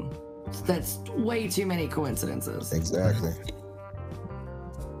thing. That's way too many coincidences. Exactly.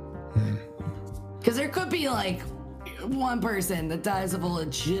 Because there could be, like, one person that dies of a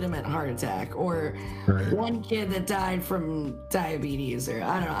legitimate heart attack, or one kid that died from diabetes, or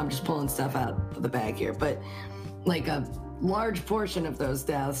I don't know, I'm just pulling stuff out of the bag here, but like a large portion of those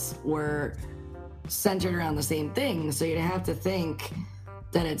deaths were centered around the same thing. So you'd have to think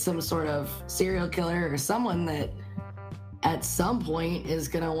that it's some sort of serial killer or someone that at some point is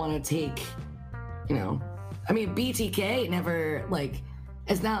going to want to take, I mean, BTK never, like,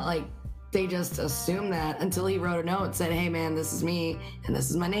 it's not like they just assumed that until he wrote a note and said, hey man, this is me and this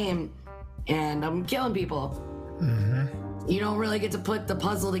is my name and I'm killing people. Mm-hmm. You don't really get to put the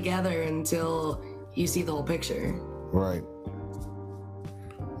puzzle together until you see the whole picture. Right.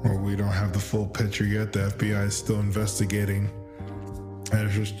 Well, we don't have the full picture yet. The FBI is still investigating. And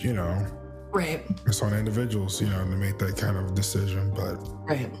it's just, right. It's on individuals, to make that kind of decision. But,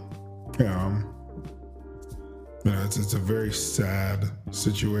 right. It's a very sad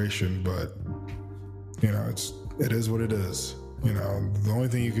situation, but, it is what it is. The only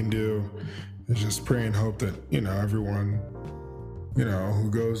thing you can do is just pray and hope that, everyone, who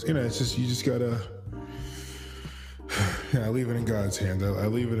goes, it's just, you just gotta, I leave it in God's hands. I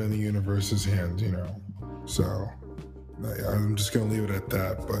leave it in the universe's hands, So I'm just gonna leave it at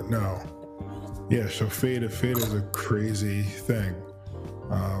that. But no, yeah. So fate is a crazy thing.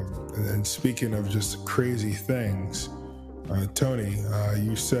 And speaking of just crazy things, Tony,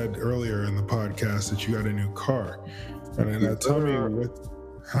 you said earlier in the podcast that you got a new car, and tell me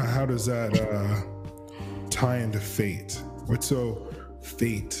how does that tie into fate? What's so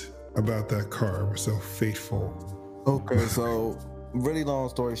fate about that car? What's so fateful? Okay, so really long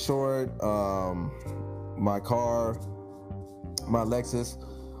story short, my car, my Lexus,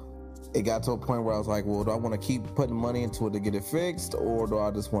 it got to a point where I was like, well, do I want to keep putting money into it to get it fixed, or do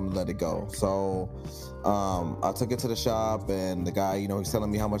I just want to let it go? So I took it to the shop, and the guy, he's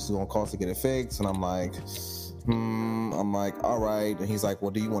telling me how much it's going to cost to get it fixed, and I'm like, all right. And he's like,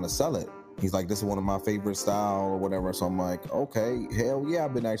 well, do you want to sell it? He's like, this is one of my favorite style or whatever. So I'm like, okay, hell yeah,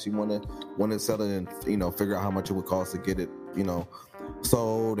 I've been actually want to sell it and, figure out how much it would cost to get it,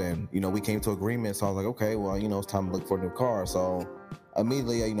 sold. And, we came to agreement. So I was like, okay, well, it's time to look for a new car. So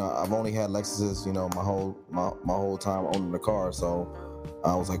immediately, I've only had Lexuses, my whole time owning the car. So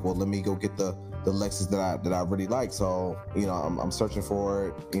I was like, well, let me go get the Lexus that I really like. So, I'm searching for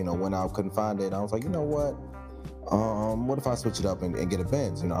it, when I couldn't find it. I was like, you know what? What if I switch it up and get a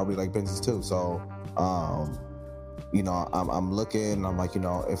Benz? I really like Benzes too. So, I'm looking, and I'm like,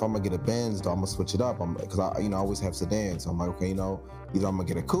 if I'm gonna get a Benz, I'm gonna switch it up. Because I always have sedans. So I'm like, okay, either I'm gonna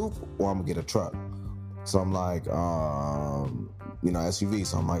get a coupe or I'm gonna get a truck. So I'm like, SUV.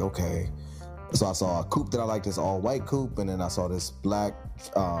 So I'm like, okay. So I saw a coupe that I liked, this all white coupe, and then I saw this black,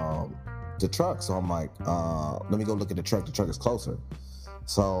 the truck. So I'm like, let me go look at the truck. The truck is closer.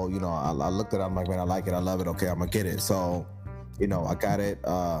 So, I looked at it, I'm like, man, I like it, I love it, okay, I'm gonna get it. So, I got it,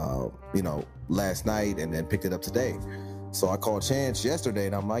 last night and then picked it up today. So I called Chance yesterday,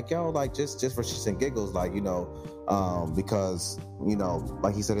 and I'm like, yo, like, just for shits and giggles, like, because,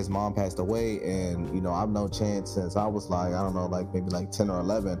 like he said, his mom passed away, and, I've known Chance since I was like, I don't know, like maybe like 10 or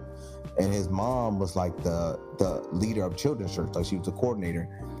 11, and his mom was like the leader of children's church, like she was the coordinator.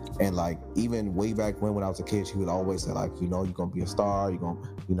 And like, even way back when I was a kid, she would always say like, you're going to be a star. You're going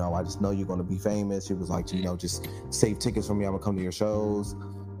to, I just know you're going to be famous. She was like, just save tickets for me. I'm gonna come to your shows.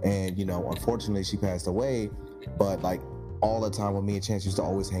 And, unfortunately she passed away, but like all the time when me and Chance used to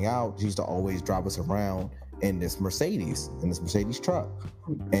always hang out, she used to always drive us around in this Mercedes truck.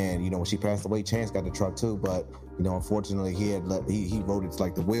 And, when she passed away, Chance got the truck too, but, unfortunately he wrote it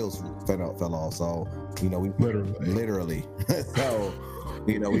like the wheels fell off. So, we literally. So,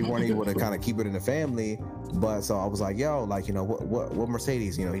 we weren't able to kind of keep it in the family. But so I was like, yo, like, what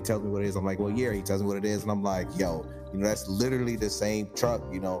Mercedes? He tells me what it is. I'm like, well, yeah, he tells me what it is. And I'm like, yo, that's literally the same truck,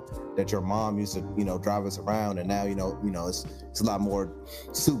 that your mom used to, drive us around. And now, it's a lot more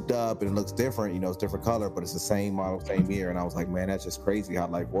souped up and it looks different. It's different color, but it's the same model, same year. And I was like, man, that's just crazy how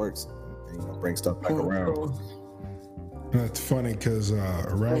life works. And, bring stuff back around. That's funny because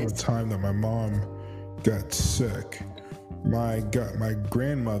around the time that my mom got sick, my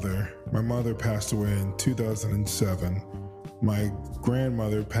grandmother, my mother passed away in 2007. My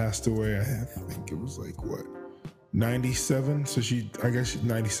grandmother passed away, I think it was like, 97? So I guess she's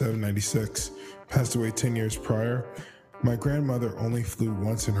 97, 96, passed away 10 years prior. My grandmother only flew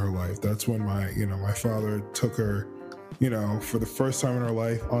once in her life. That's when my father took her, for the first time in her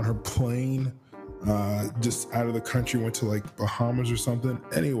life on her plane, just out of the country, went to like Bahamas or something.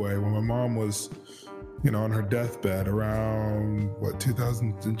 Anyway, when my mom was on her deathbed around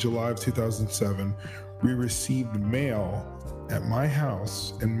in July of 2007, we received mail at my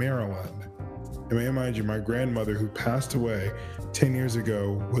house in Maryland. And mind you, my grandmother, who passed away 10 years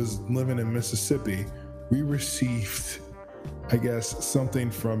ago, was living in Mississippi. We received, I guess,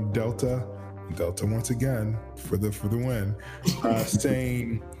 something from Delta Delta once again for the win,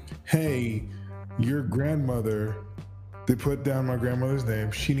 saying, "Hey, your grandmother." They put down my grandmother's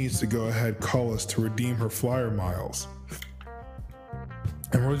name. She needs to go ahead, call us to redeem her flyer miles.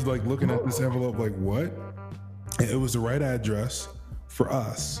 And we're just like looking at this envelope, like, what? And it was the right address for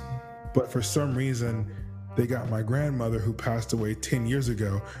us, but for some reason, they got my grandmother who passed away 10 years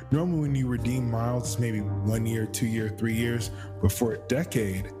ago. Normally, when you redeem miles, it's maybe 1 year, 2 years, 3 years, but for a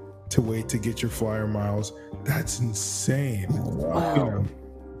decade to wait to get your flyer miles, that's insane. Wow. You know?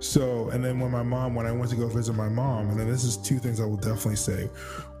 So, and then when I went to go visit my mom, and then this is two things I will definitely say.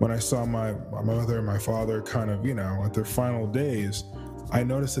 When I saw my mother and my father kind of, you know, at their final days, I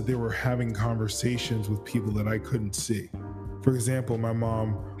noticed that they were having conversations with people that I couldn't see. For example, my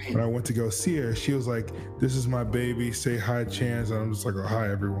mom, when I went to go see her, she was like, "This is my baby, say hi, Chance." And I'm just like, "Oh, hi,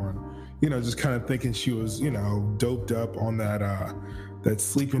 everyone." You know, just kind of thinking she was, you know, doped up on that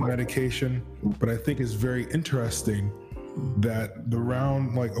sleeping medication. But I think it's very interesting that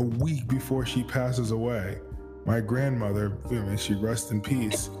around like a week before she passes away, my grandmother, she rests in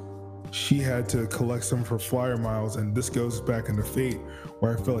peace, she had to collect some of her flyer miles. And this goes back into fate,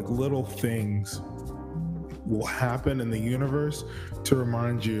 where I feel like little things will happen in the universe to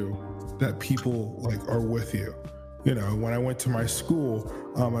remind you that people like are with you. You know, when I went to my school,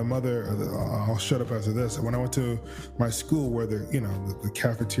 my mother, I'll shut up after this. When I went to my school where the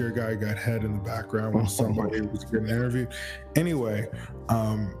cafeteria guy got head in the background when somebody was getting interviewed. Anyway,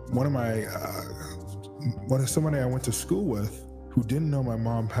 somebody I went to school with who didn't know my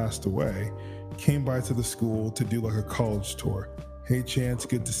mom passed away came by to the school to do like a college tour. "Hey, Chance,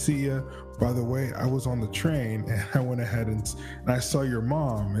 good to see you. By the way, I was on the train and I went ahead and I saw your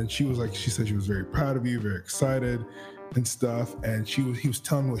mom." And she said she was very proud of you, very excited and stuff. And he was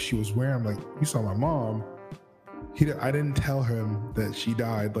telling me what she was wearing. I'm like, "You saw my mom?" I didn't tell him that she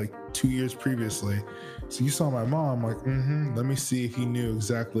died like 2 years previously. "So you saw my mom?" I'm like, "Mm-hmm." Let me see if he knew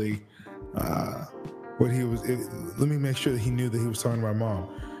exactly what he was. Let me make sure that he knew that he was talking to my mom.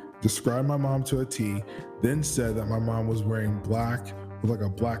 Described my mom to a T, then said that my mom was wearing black with like a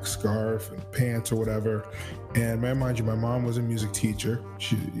black scarf and pants or whatever. And mind you, my mom was a music teacher.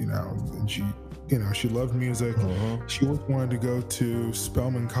 She loved music. She always wanted to go to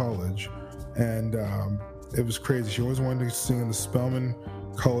Spelman College, and it was crazy. She always wanted to sing in the Spelman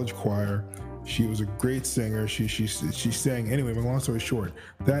College choir. She was a great singer. She sang. Anyway, long story short,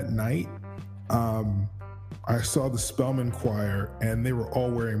 that night, I saw the Spelman choir, and they were all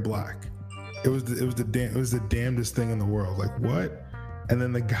wearing black. It was the damnedest thing in the world. Like, what? And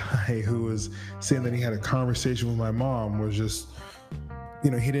then the guy who was saying that he had a conversation with my mom was just, he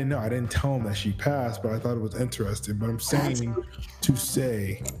didn't know. I didn't tell him that she passed, but I thought it was interesting. But I'm saying to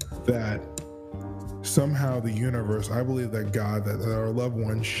say that somehow the universe, I believe that God, that our loved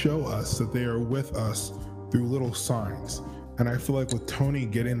ones show us that they are with us through little signs. And I feel like with Tony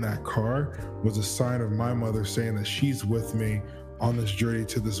getting that car was a sign of my mother saying that she's with me on this journey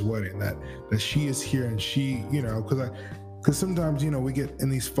to this wedding, that she is here, and she, because sometimes, we get in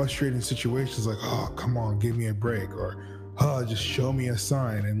these frustrating situations like, "Oh, come on, give me a break," or, "Oh, just show me a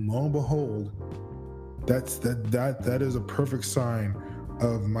sign." And lo and behold, that is a perfect sign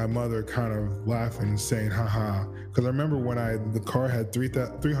of my mother kind of laughing and saying, "Ha." Because I remember when the car had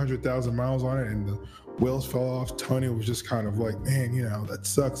 300,000 miles on it and the wheels fell off, Tony was just kind of like, "Man, that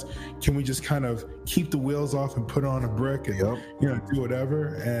sucks. Can we just kind of keep the wheels off and put on a brick and do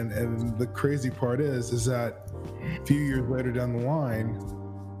whatever?" And the crazy part is that a few years later down the line,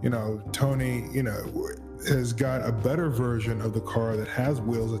 Tony, has got a better version of the car that has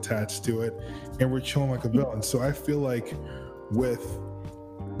wheels attached to it, and we're chilling like a villain. So I feel like with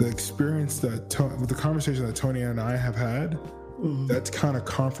the experience with the conversation that Tony and I have had, that's kind of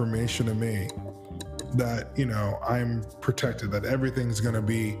confirmation to me that, I'm protected, that everything's going to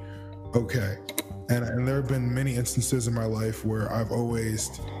be okay. And there have been many instances in my life where I've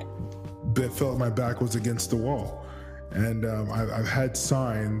always felt my back was against the wall. And I've had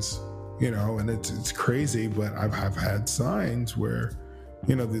signs, and it's crazy, but I've had signs where,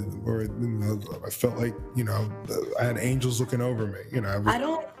 I felt like, I had angels looking over me.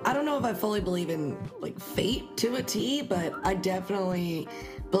 I don't know if I fully believe in like fate to a T, but I definitely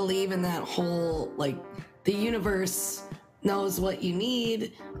believe in that whole, like, the universe knows what you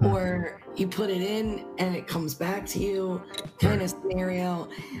need, or you put it in and it comes back to you kind of scenario.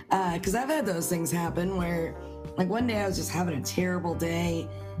 Because I've had those things happen where, like, one day I was just having a terrible day.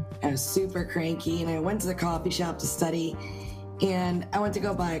 I was super cranky, and I went to the coffee shop to study, and I went to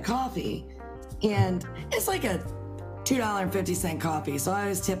go buy a coffee, and it's like a $2.50 coffee, so I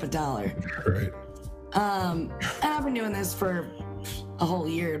always tip $1. Right. And I've been doing this for a whole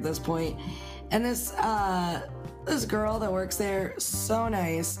year at this point. And this girl that works there, so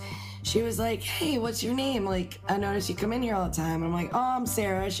nice. She was like, hey, what's your name? Like, I notice you come in here all the time. And I'm like, oh, I'm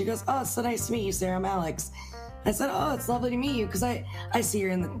Sarah. She goes, oh, it's so nice to meet you, Sarah. I'm Alex. I said, oh, it's lovely to meet you, because I see her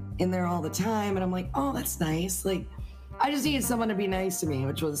in there all the time. And I'm like, oh, that's nice. Like, I just needed someone to be nice to me,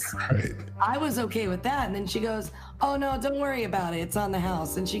 which was, Right. I was okay with that. And then she goes, oh, no, don't worry about it. It's on the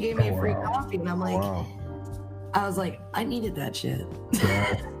house. And she gave me a free coffee. And I'm like, I was like, I needed that shit.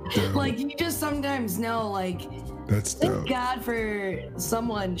 Like, you just sometimes know, like, that's thank dope. God for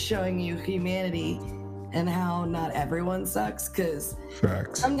someone showing you humanity and how not everyone sucks, because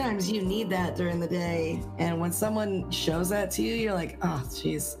Facts. sometimes you need that during the day. And when someone shows that to you, you're like, oh,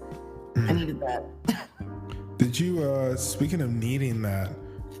 jeez, I needed that. Did you, speaking of needing that,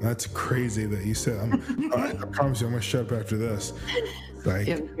 that's crazy that you said, I promise you, I'm going to shut up after this. Like,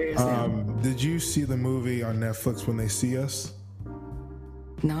 Yeah, I'm curious now. did you see the movie on Netflix, When They See Us?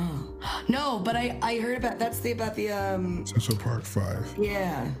 No, but I heard about, about the, Central Park 5.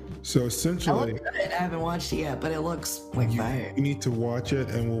 yeah. So I essentially, looked at it. I haven't watched it yet, but it looks like fire. you need to watch it,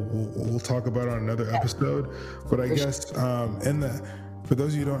 and we'll talk about it on another episode. But I guess for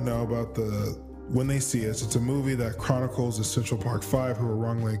those of you who don't know about When They See Us, it's a movie that chronicles the Central Park 5 who were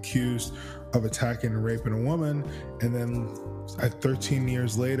wrongly accused of attacking and raping a woman, and then 13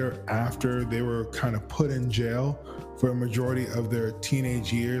 years later, after they were kind of put in jail for a majority of their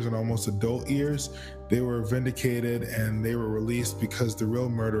teenage years and almost adult years, they were vindicated and they were released because the real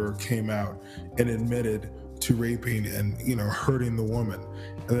murderer came out and admitted to raping and, hurting the woman.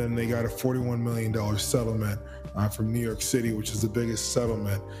 And then they got a $41 million settlement from New York City, which is the biggest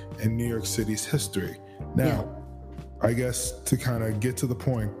settlement in New York City's history. Now, I guess to kind of get to the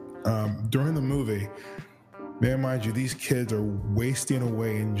point, during the movie, man, mind you, these kids are wasting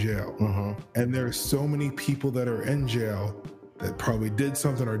away in jail. And there are so many people that are in jail that probably did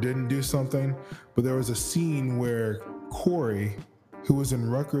something or didn't do something. But there was a scene where Corey, who was in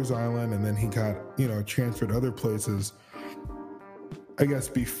Rikers Island, and then he got, transferred to other places, I guess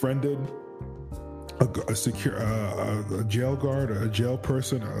befriended a jail guard, a jail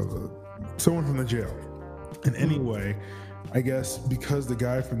person, someone from the jail. And anyway, I guess because the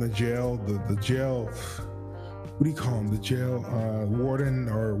guy from the jail, the jail, what do you call him? The jail warden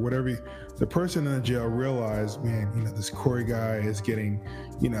or whatever. The person in the jail realized, man, this Corey guy is getting,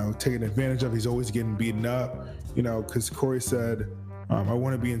 taken advantage of. He's always getting beaten up, because Corey said, I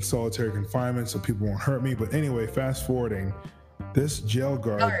want to be in solitary confinement so people won't hurt me. But anyway, fast forwarding, this jail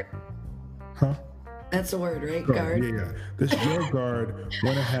guard. Huh? That's the word, right? Oh, Guard. Yeah. This jail guard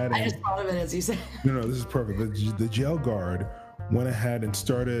went ahead and... I just thought of it as you said. No, this is perfect. The jail guard went ahead and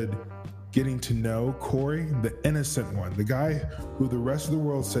started getting to know Corey, the innocent one, the guy who the rest of the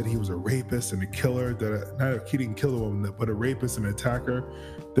world said he was a rapist and a killer, he didn't kill a woman, but a rapist and attacker.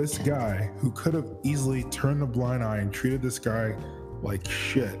 This guy who could have easily turned a blind eye and treated this guy like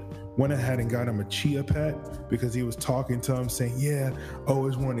shit, went ahead and got him a chia pet because he was talking to him saying, yeah,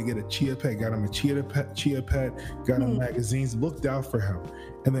 always wanted to get a chia pet, got him a chia pet, got him magazines, looked out for him.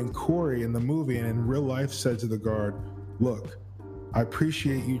 And then Corey in the movie and in real life said to the guard, look, I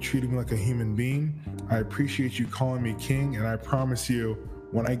appreciate you treating me like a human being. I appreciate you calling me king. And I promise you,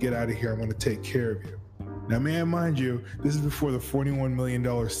 when I get out of here, I'm going to take care of you. Now, may I mind you, this is before the $41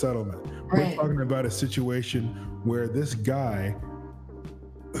 million settlement. Right. We're talking about a situation where this guy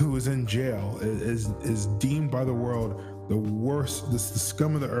who is in jail is deemed by the world the worst, the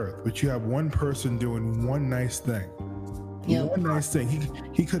scum of the earth. But you have one person doing one nice thing. Yep. One nice thing.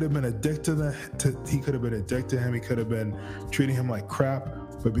 He could have been a dick to him. He could have been treating him like crap.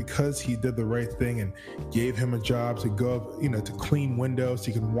 But because he did the right thing and gave him a job to go up, to clean windows, so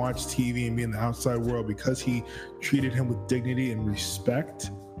he can watch TV and be in the outside world, because he treated him with dignity and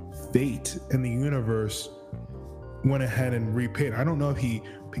respect, fate and the universe went ahead and repaid. I don't know if he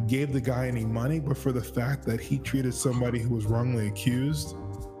gave the guy any money, but for the fact that he treated somebody who was wrongly accused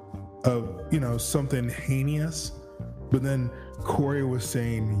of, something heinous. But then Corey was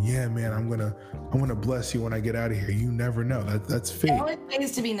saying, yeah, man, I'm gonna bless you when I get out of here. You never know. That's fate. It always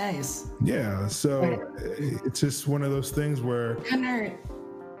pays to be nice. Yeah. So it's just one of those things where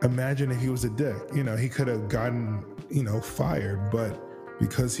imagine if he was a dick, he could have gotten, fired, but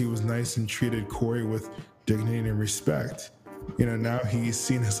because he was nice and treated Corey with dignity and respect, now he's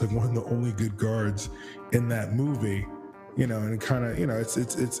seen as like one of the only good guards in that movie. And kind of, it's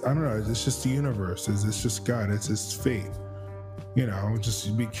I don't know, it's just the universe, it's just God, it's just fate.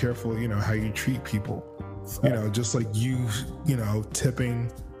 Just be careful, how you treat people. Just like you tipping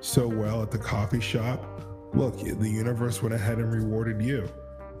so well at the coffee shop. Look, the universe went ahead and rewarded you.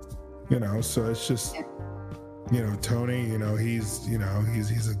 So it's just, Tony,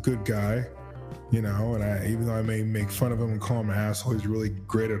 he's a good guy. you know, and even though I may make fun of him and call him an asshole, he's really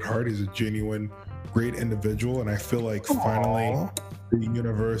great at heart. He's a genuine, great individual, and I feel like finally the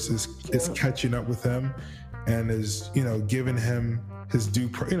universe is catching up with him and is, you know, giving him his due,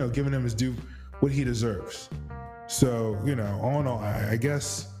 what he deserves. So, you know, all in all, I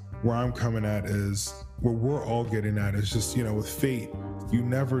guess where I'm coming at is, where we're all getting at is just, you know, with fate, you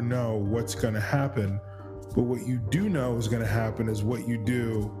never know what's going to happen, but what you do know is going to happen is what you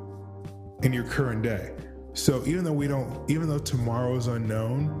do in your current day. So even though tomorrow is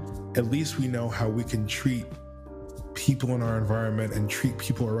unknown, at least we know how we can treat people in our environment and treat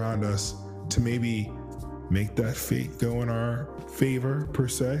people around us to maybe make that fate go in our favor, per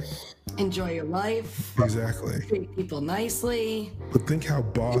se. Enjoy your life. Exactly. Treat people nicely. But think how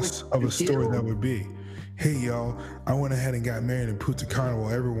boss of a story that would be. Hey, y'all, I went ahead and got married in Punta Cana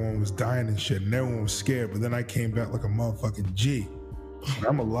while everyone was dying and shit, and everyone was scared, but then I came back like a motherfucking G. And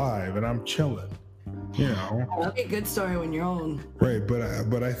I'm alive and I'm chilling. You know, that'd be a good story when you're old. Right,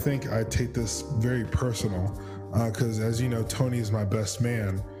 but I think I take this very personal, because as you know, Tony is my best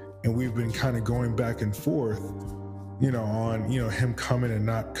man, and we've been kind of going back and forth, you know, on, you know, him coming and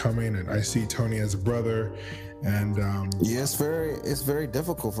not coming, and I see Tony as a brother, and yeah, it's very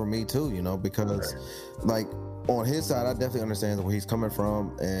difficult for me too, you know, because like on his side, I definitely understand where he's coming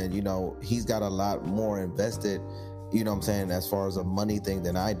from, and you know, he's got a lot more invested, you know what I'm saying, as far as a money thing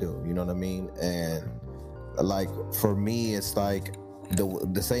than I do, you know what I mean? And like for me, it's like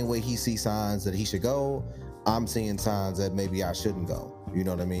the same way he sees signs that he should go, I'm seeing signs that maybe I shouldn't go, you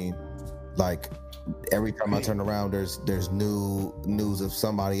know what I mean? Like every time I turn around, there's new news of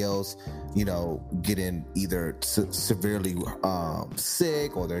somebody else, you know, getting either severely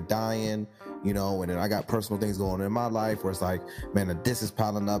sick or they're dying, you know, and then I got personal things going on in my life where it's like, man, this is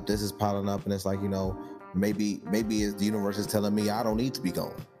piling up, and it's like, you know, maybe the universe is telling me I don't need to be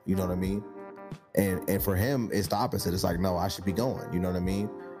going, you know what I mean? And for him, it's the opposite. It's like, no, I should be going, you know what I mean?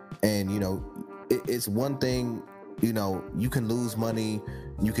 And you know, it's one thing, you know, you can lose money,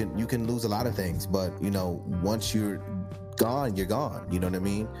 you can lose a lot of things, but you know, once you're gone, you're gone, you know what I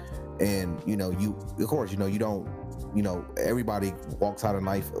mean? And you know, you of course, you know, you don't, you know, everybody walks out of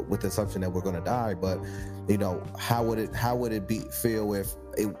life with the assumption that we're going to die, but you know, how would it feel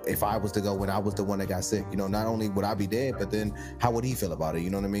if I was to go when I was the one that got sick? You know, not only would I be dead, but then how would he feel about it? You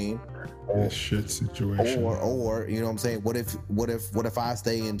know what I mean? Shit situation. Or you know what I'm saying? What if I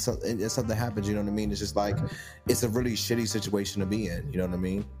stay and something happens? You know what I mean? It's just like, it's a really shitty situation to be in. You know what I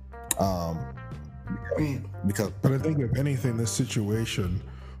mean? But I think if anything, this situation,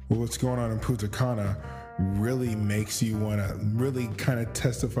 what's going on in Punta Cana, really makes you want to really kind of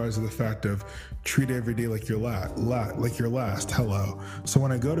testifies to the fact of treat every day like your last. Hello. So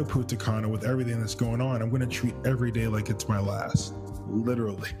when I go to Punta Cana with everything that's going on, I'm going to treat every day like it's my last.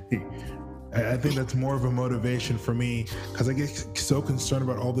 Literally. I think that's more of a motivation for me, because I get so concerned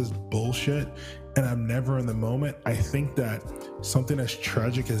about all this bullshit and I'm never in the moment. I think that something as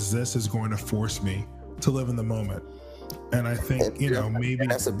tragic as this is going to force me to live in the moment. And I think, you know, maybe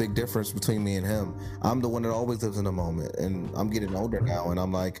that's a big difference between me and him. I'm the one that always lives in the moment, and I'm getting older now, and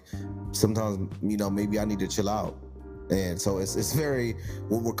I'm like, sometimes, you know, maybe I need to chill out. And so it's very,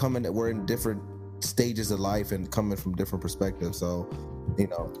 we're in different stages of life and coming from different perspectives. So, you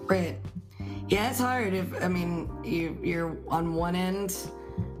know. Right. Yeah, it's hard if, I mean, you're on one end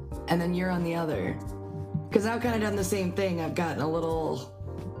and then you're on the other. Because I've kind of done the same thing. I've gotten a little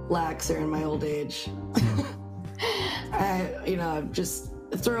laxer in my old age. I just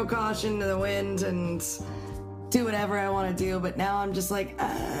throw caution to the wind and do whatever I want to do. But now I'm just like,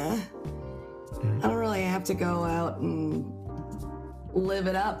 I don't really have to go out and live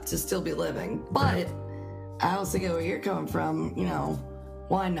it up to still be living. But I also get where you're coming from. You know,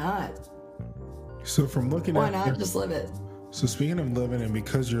 why not? So from looking why not just live it? So speaking of living, and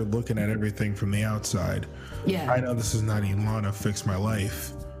because you're looking at everything from the outside, yeah, I know this is not Ilana Fix My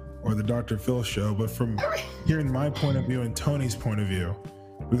Life or the Dr. Phil show, but from hearing my point of view and Tony's point of view,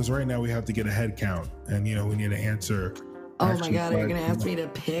 because right now we have to get a head count, and you know, we need to answer. Oh my God, are you gonna ask me to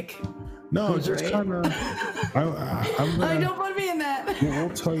pick? No, just right? kind of. I don't put me in that. We'll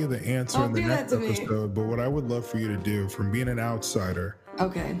tell you the answer in the next episode. But what I would love for you to do, from being an outsider,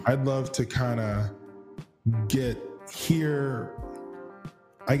 okay, I'd love to kind of hear,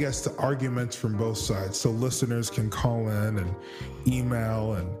 I guess, the arguments from both sides, so listeners can call in and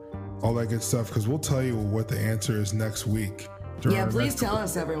email and all that good stuff, because we'll tell you what the answer is next week. Yeah, please tell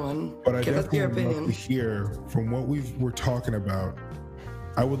us, everyone. But I give us your definitely opinion. Love to hear from what we're talking about.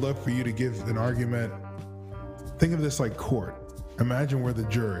 I would love for you to give an argument. Think of this like court. Imagine we're the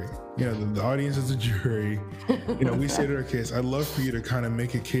jury, you know, the audience is a jury. You know, we stated our case. I'd love for you to kind of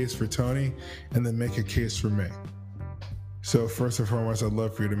make a case for Tony and then make a case for me. So first and foremost, I'd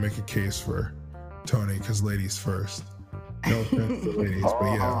love for you to make a case for Tony, because ladies first. No offense to ladies, but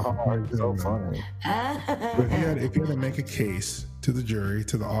yeah. So funny. But if you had to make a case to the jury,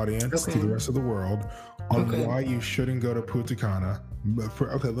 to the audience, to the rest of the world, on why you shouldn't go to Punta Cana,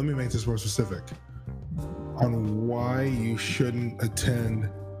 let me make this more specific. On why you shouldn't attend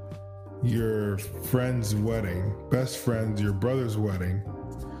your friend's wedding, best friend's, your brother's wedding,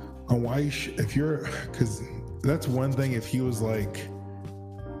 on why you because that's one thing if he was like,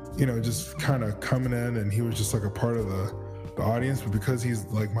 you know, just kind of coming in and he was just like a part of the audience, but because he's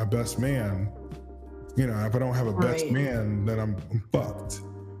like my best man, you know, if I don't have a best man, then I'm fucked.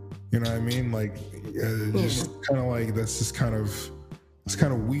 You know what I mean? Like, just kind of like, that's just kind of, it's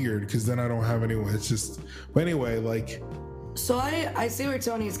kind of weird, because then I don't have anyone. It's just, but anyway, like. So I see where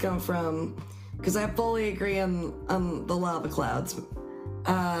Tony's come from, because I fully agree on the lava clouds.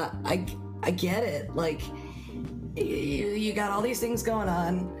 I get it. Like, you got all these things going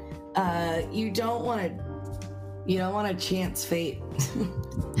on. You don't want to chance fate.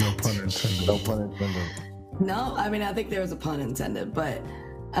 No pun intended. No pun intended. No, I mean, I think there was a pun intended, but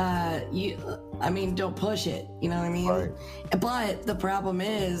don't push it. You know what I mean? Right. But the problem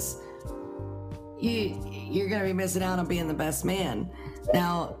is, you're gonna be missing out on being the best man.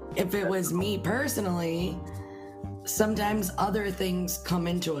 Now, if it was me personally, sometimes other things come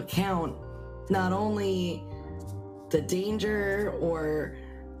into account, not only the danger or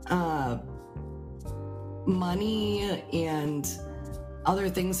money and other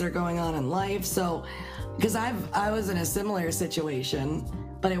things that are going on in life. So, because I was in a similar situation,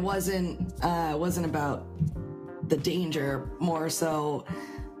 but it wasn't about the danger, more so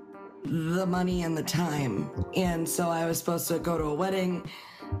the money and the time. And so I was supposed to go to a wedding,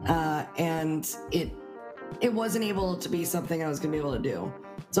 and it wasn't able to be something I was gonna be able to do.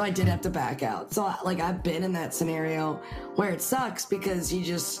 So I did have to back out. So like, I've been in that scenario where it sucks, because you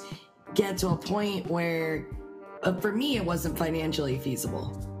just get to a point where, for me, it wasn't financially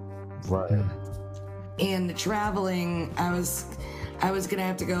feasible. Right. And traveling, I was gonna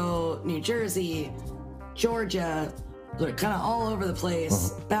have to go New Jersey, Georgia, kind of all over the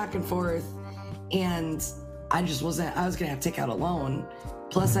place, back and forth, and I was gonna have to take out a loan.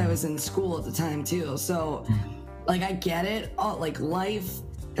 Plus, I was in school at the time too, so like, I get it, like life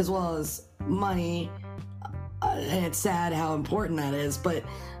as well as money, and it's sad how important that is, but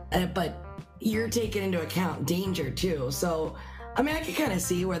you're taking into account danger too. So, I mean, I can kind of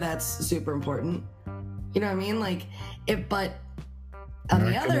see where that's super important. You know what I mean? Like, but on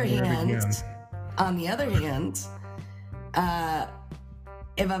the other hand,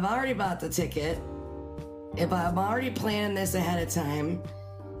 if I've already bought the ticket, if I'm already planning this ahead of time,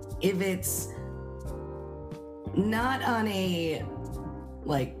 if it's not on a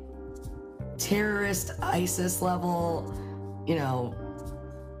like terrorist ISIS level, you know,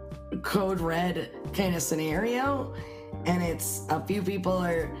 code red kind of scenario, and it's a few people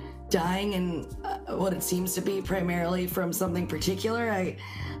are dying, and what it seems to be primarily from something particular, I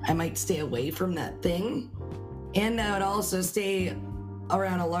might stay away from that thing. And I would also stay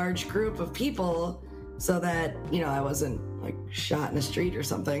around a large group of people so that, you know, I wasn't like shot in the street or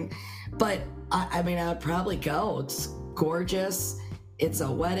something. But I mean, I would probably go. It's gorgeous. It's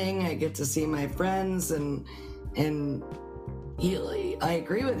a wedding. I get to see my friends, and I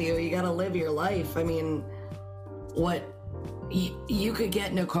agree with you. You got to live your life. I mean, you could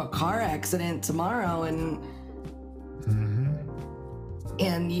get into a car accident tomorrow, and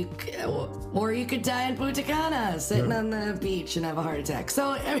you could die in Punta Cana sitting on the beach and have a heart attack.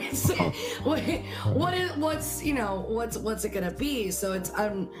 So I mean, what's it gonna be? So it's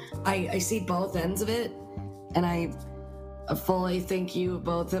I see both ends of it, and I fully think you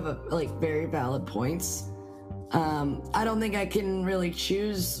both have very valid points. I don't think I can really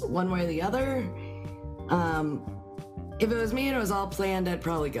choose one way or the other. If it was me and it was all planned, I'd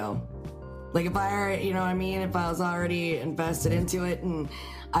probably go. Like, if I already, you know what I mean? If I was already invested into it and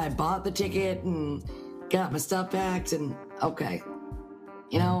I bought the ticket and got my stuff packed, and okay,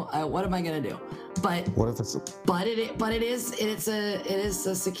 you know, what am I gonna do? But what if it's? It is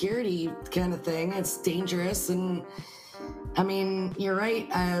a security kind of thing. It's dangerous, and I mean, you're right.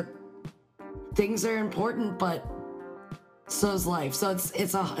 Things are important, but so's life. So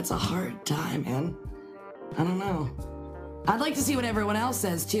it's a hard time, man. I don't know. I'd like to see what everyone else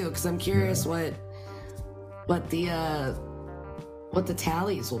says too, because I'm curious what the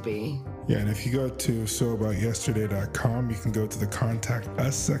tallies will be. Yeah, and if you go to soaboutyesterday.com, you can go to the Contact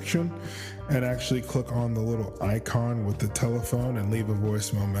Us section and actually click on the little icon with the telephone and leave a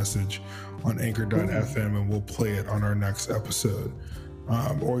voicemail message on anchor.fm, and we'll play it on our next episode.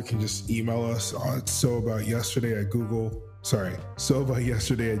 Or you can just email us on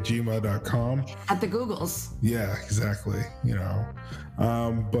soaboutyesterday@gmail.com. At the Googles. Yeah, exactly. You know,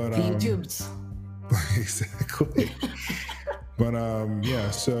 but YouTubes. Exactly. But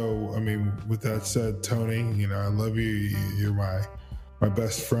yeah, so I mean, with that said, Tony, you know, I love you. You're my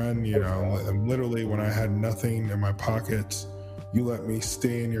best friend. You know, literally when I had nothing in my pockets, you let me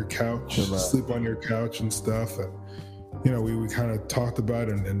stay in your couch, sleep on your couch and stuff. And you know, we kind of talked about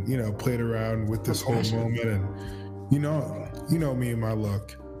it and you know, played around with this whole moment. And you know me and my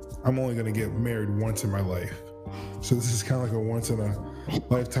luck. I'm only gonna get married once in my life, so this is kind of like a once in a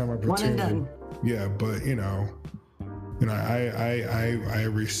lifetime opportunity. One and done. Yeah, but you know, I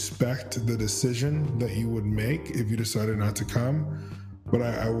respect the decision that you would make if you decided not to come, but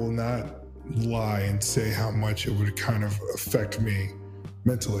I will not lie and say how much it would kind of affect me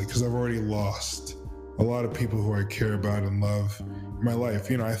mentally, because I've already lost a lot of people who I care about and love in my life.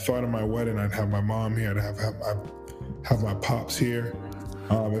 You know, I thought in my wedding I'd have my mom here, I'd have my pops here.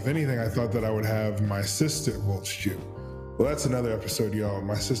 If anything, I thought that I would have my sister. Well, shoot. Well, that's another episode, y'all.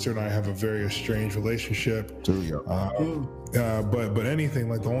 My sister and I have a very estranged relationship. But anything,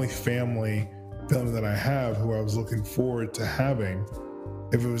 like the only family that I have who I was looking forward to having,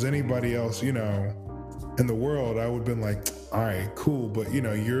 if it was anybody else, you know, in the world, I would have been like, all right, cool. But, you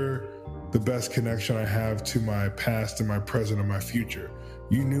know, you're the best connection I have to my past and my present and my future.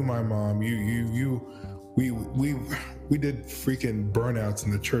 You knew my mom. We did freaking burnouts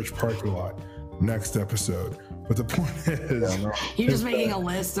in the church parking lot. Next episode. But the point is, you're just making a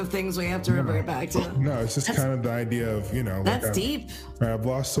list of things we have to revert back to. No, it's just kind of the idea of, you know, that's deep. I've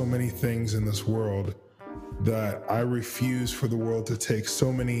lost so many things in this world that I refuse for the world to take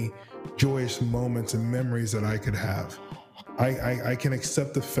so many joyous moments and memories that I could have. I can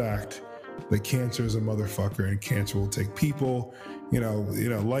accept the fact that cancer is a motherfucker and cancer will take people. You know,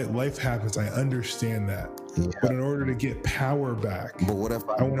 life happens. I understand that. Yeah. But in order to get power back, but what if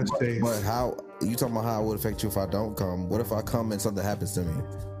I want to say, but how you talking about how it would affect you if I don't come? What if I come and something happens to me?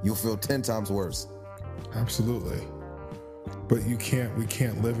 You'll feel 10 times worse. Absolutely. But we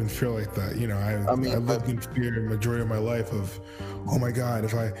can't live in fear like that. You know, I lived in fear the majority of my life of, oh my God,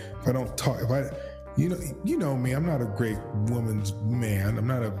 if I don't talk, you know me, I'm not a great woman's man. I'm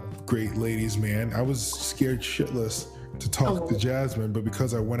not a great ladies' man. I was scared shitless to talk to Jasmine, but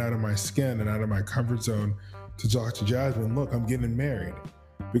because I went out of my skin and out of my comfort zone to talk to Jasmine, look, I'm getting married.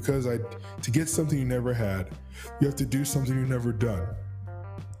 Because to get something you never had, you have to do something you've never done.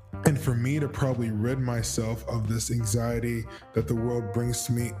 And for me to probably rid myself of this anxiety that the world brings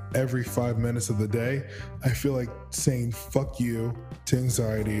to me every 5 minutes of the day, I feel like saying fuck you to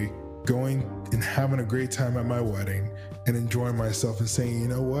anxiety, going and having a great time at my wedding and enjoying myself and saying, you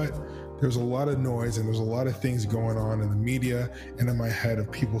know what? There's a lot of noise and there's a lot of things going on in the media and in my head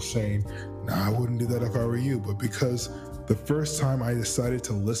of people saying, nah, I wouldn't do that if I were you. But because the first time I decided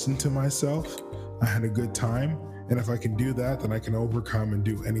to listen to myself, I had a good time. And if I can do that, then I can overcome and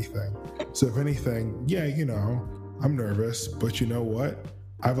do anything. So if anything, yeah, you know, I'm nervous, but you know what?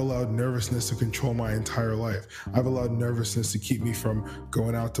 I've allowed nervousness to control my entire life. I've allowed nervousness to keep me from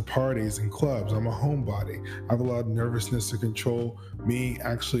going out to parties and clubs. I'm a homebody. I've allowed nervousness to control me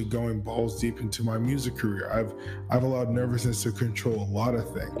actually going balls deep into my music career. I've allowed nervousness to control a lot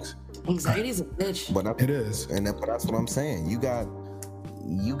of things. Anxiety's a bitch. But it is. But that's what I'm saying. You got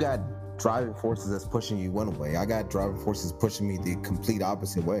driving forces that's pushing you one way. I got driving forces pushing me the complete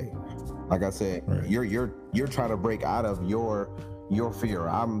opposite way. Like I said, right. You're trying to break out of your fear.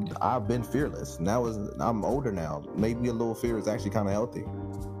 I've been fearless. Now I'm older now. Maybe a little fear is actually kind of healthy.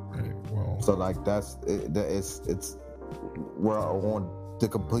 Right. Well, so like it's we're on the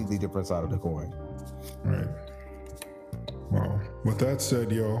completely different side of the coin. Right. Well, with that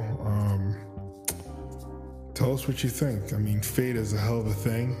said, y'all, tell us what you think. I mean, fate is a hell of a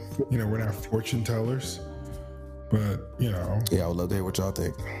thing. You know, we're not fortune tellers, but you know. Yeah, I would love to hear what y'all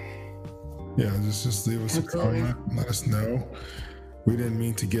think. Yeah, just leave us a comment. Let us know. We didn't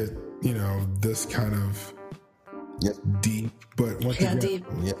mean to get, you know, this kind of deep, but once again, deep.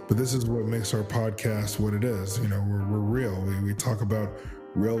 But this is what makes our podcast what it is. You know, we're real. We talk about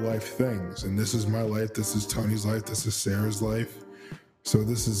real life things, and this is my life. This is Tony's life. This is Sarah's life. So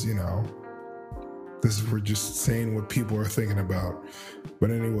this is, you know, we're just saying what people are thinking about.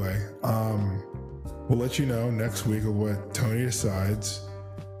 But anyway, we'll let you know next week of what Tony decides.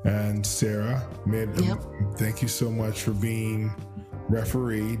 And Sarah, thank you so much for being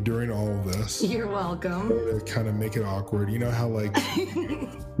referee during all of this. You're welcome. To kind of make it awkward. You know how like,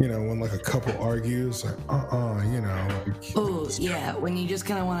 when like a couple argues, like, Oh, yeah. When you just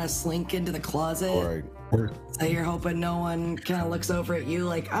kind of want to slink into the closet. Right. So you're hoping no one kind of looks over at you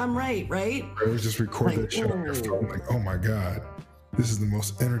like, I'm right? Or just record that shit on your phone like, oh my God, this is the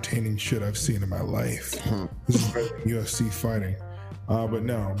most entertaining shit I've seen in my life. This is better than UFC fighting. And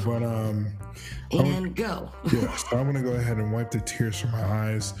go. Yeah, so I'm gonna go ahead and wipe the tears from my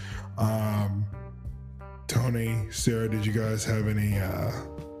eyes. Tony, Sarah, did you guys have any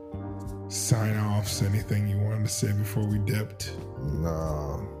sign-offs, anything you wanted to say before we dipped?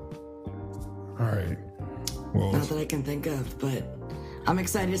 No. All right. Well, not that I can think of, but I'm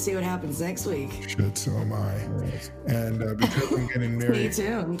excited to see what happens next week. Shit, so am I. And because I'm getting married. Stay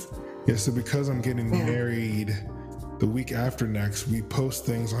tuned. Yeah, so because I'm getting married the week after next, we post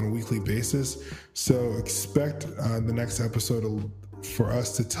things on a weekly basis. So expect the next episode for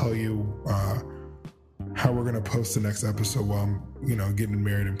us to tell you how we're going to post the next episode while I'm, getting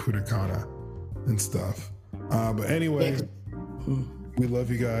married in Punta Cana and stuff. But anyway, we love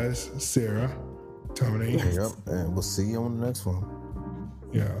you guys. Sarah, Tony. Yep, and we'll see you on the next one.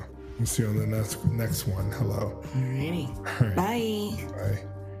 Yeah, we'll see you on the next one. Hello. Alrighty. All right. Bye. Bye.